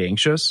me quite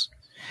anxious.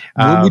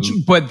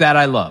 But that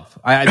I love.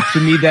 To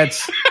me,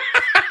 that's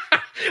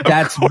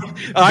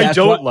I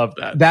don't love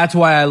that. That's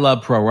why I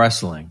love pro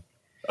wrestling.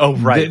 Oh,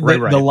 right.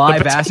 The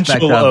live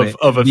aspect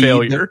of a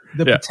failure.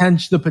 The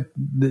potential,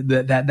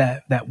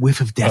 that whiff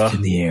of death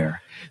in the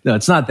air. No,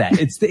 it's not that.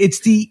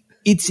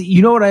 It's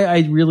you know what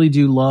I really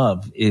do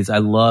love is I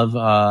love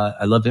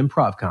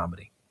improv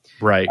comedy.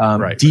 Right.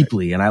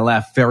 Deeply. And I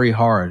laugh very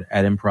hard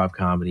at improv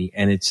comedy.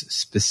 And it's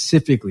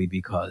specifically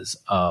because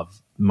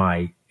of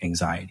my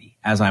anxiety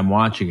as I'm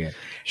watching it.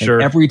 Sure.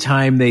 And every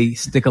time they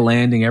stick a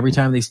landing, every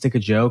time they stick a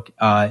joke,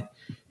 I'm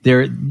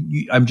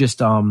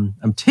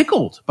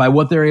tickled by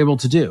what they're able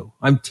to do.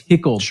 I'm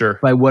tickled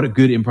by what a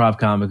good improv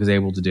comic is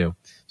able to do.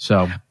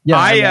 So yeah,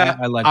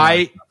 I like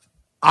that.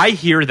 I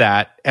hear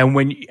that, and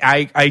when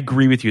I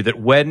agree with you that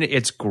when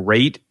it's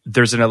great,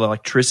 there's an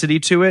electricity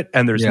to it,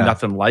 and there's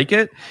nothing like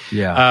it.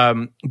 Yeah.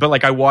 But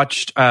like I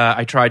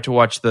tried to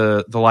watch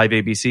the live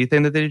ABC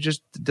thing that they did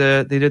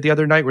the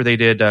other night, where they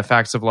did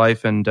Facts of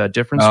Life and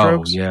Different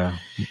Strokes. Oh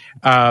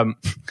yeah.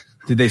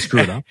 Did they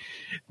screw it up?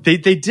 They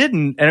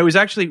didn't, and it was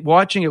actually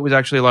watching. It was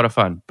actually a lot of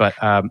fun. But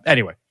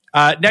anyway,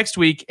 next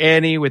week,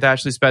 Annie with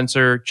Ashley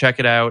Spencer. Check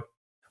it out.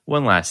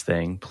 One last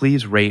thing,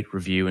 please rate,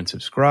 review, and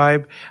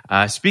subscribe.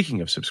 Speaking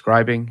of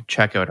subscribing,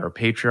 check out our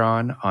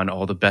Patreon on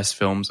all the best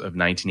films of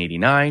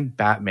 1989,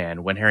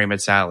 Batman, When Harry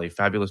Met Sally,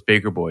 Fabulous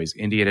Baker Boys,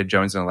 Indiana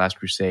Jones and the Last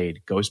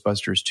Crusade,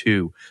 Ghostbusters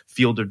 2,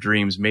 Field of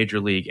Dreams,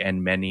 Major League,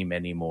 and many,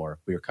 many more.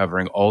 We are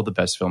covering all the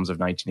best films of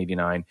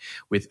 1989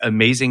 with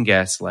amazing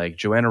guests like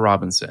Joanna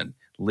Robinson,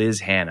 Liz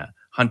Hanna,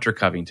 Hunter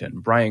Covington,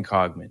 Brian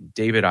Cogman,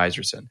 David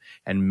Iserson,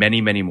 and many,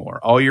 many more.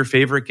 All your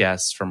favorite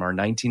guests from our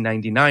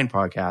 1999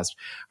 podcast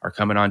are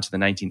coming on to the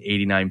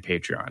 1989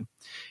 Patreon.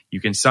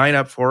 You can sign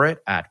up for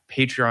it at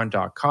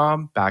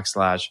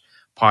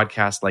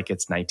patreon.com/podcast like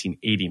it's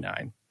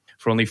 1989.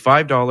 For only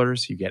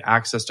 $5, you get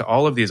access to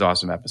all of these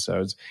awesome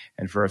episodes.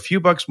 And for a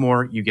few bucks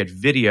more, you get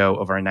video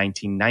of our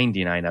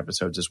 1999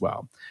 episodes as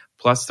well.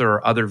 Plus, there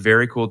are other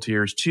very cool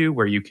tiers too,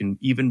 where you can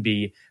even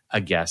be a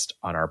guest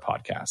on our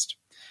podcast.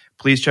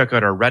 Please check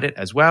out our Reddit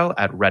as well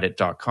at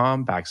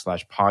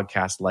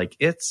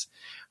reddit.com/podcastlikeits.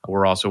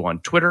 We're also on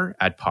Twitter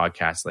at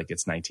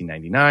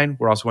podcastlikeits1999.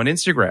 We're also on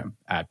Instagram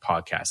at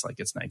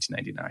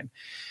podcastlikeits1999.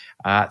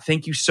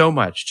 Thank you so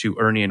much to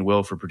Ernie and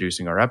Will for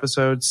producing our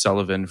episodes,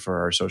 Sullivan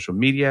for our social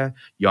media,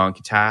 Jan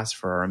Katas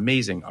for our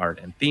amazing art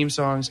and theme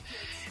songs,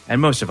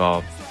 and most of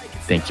all,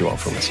 thank you all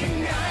for listening.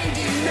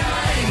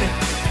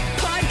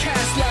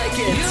 Podcast like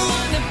it. You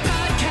want a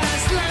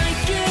podcast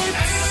like it?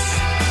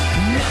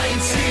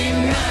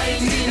 1999.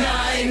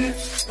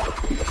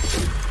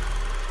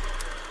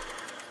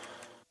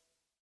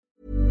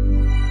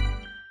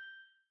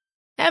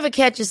 Ever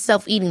catch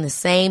yourself eating the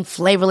same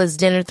flavorless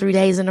dinner 3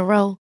 days in a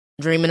row?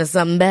 Dreaming of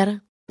something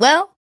better?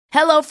 Well,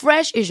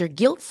 HelloFresh is your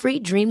guilt-free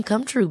dream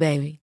come true,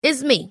 baby.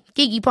 It's me,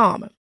 Keke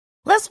Palmer.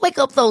 Let's wake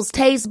up those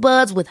taste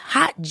buds with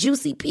hot,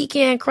 juicy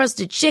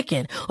pecan-crusted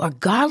chicken or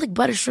garlic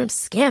butter shrimp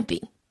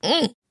scampi.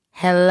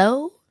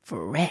 Hello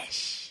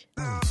Fresh.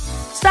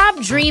 Stop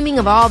dreaming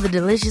of all the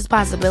delicious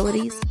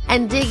possibilities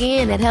and dig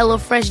in at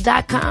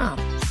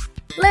HelloFresh.com.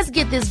 Let's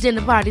get this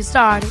dinner party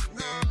started.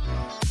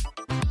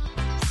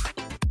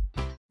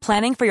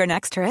 Planning for your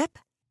next trip?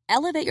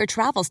 Elevate your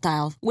travel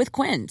style with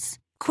Quince.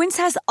 Quince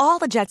has all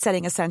the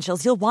jet-setting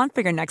essentials you'll want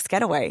for your next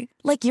getaway,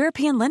 like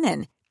European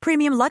linen,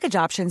 premium luggage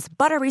options,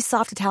 buttery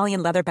soft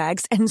Italian leather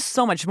bags, and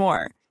so much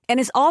more. And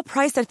is all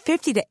priced at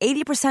 50 to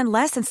 80%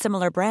 less than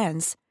similar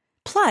brands.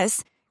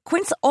 Plus,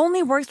 Quince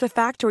only works with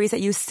factories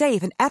that use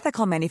safe and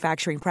ethical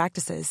manufacturing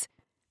practices.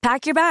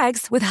 Pack your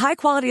bags with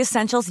high-quality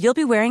essentials you'll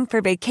be wearing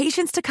for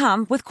vacations to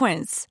come with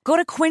Quince. Go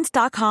to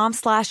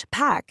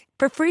quince.com/pack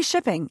for free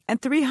shipping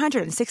and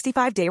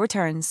 365-day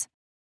returns.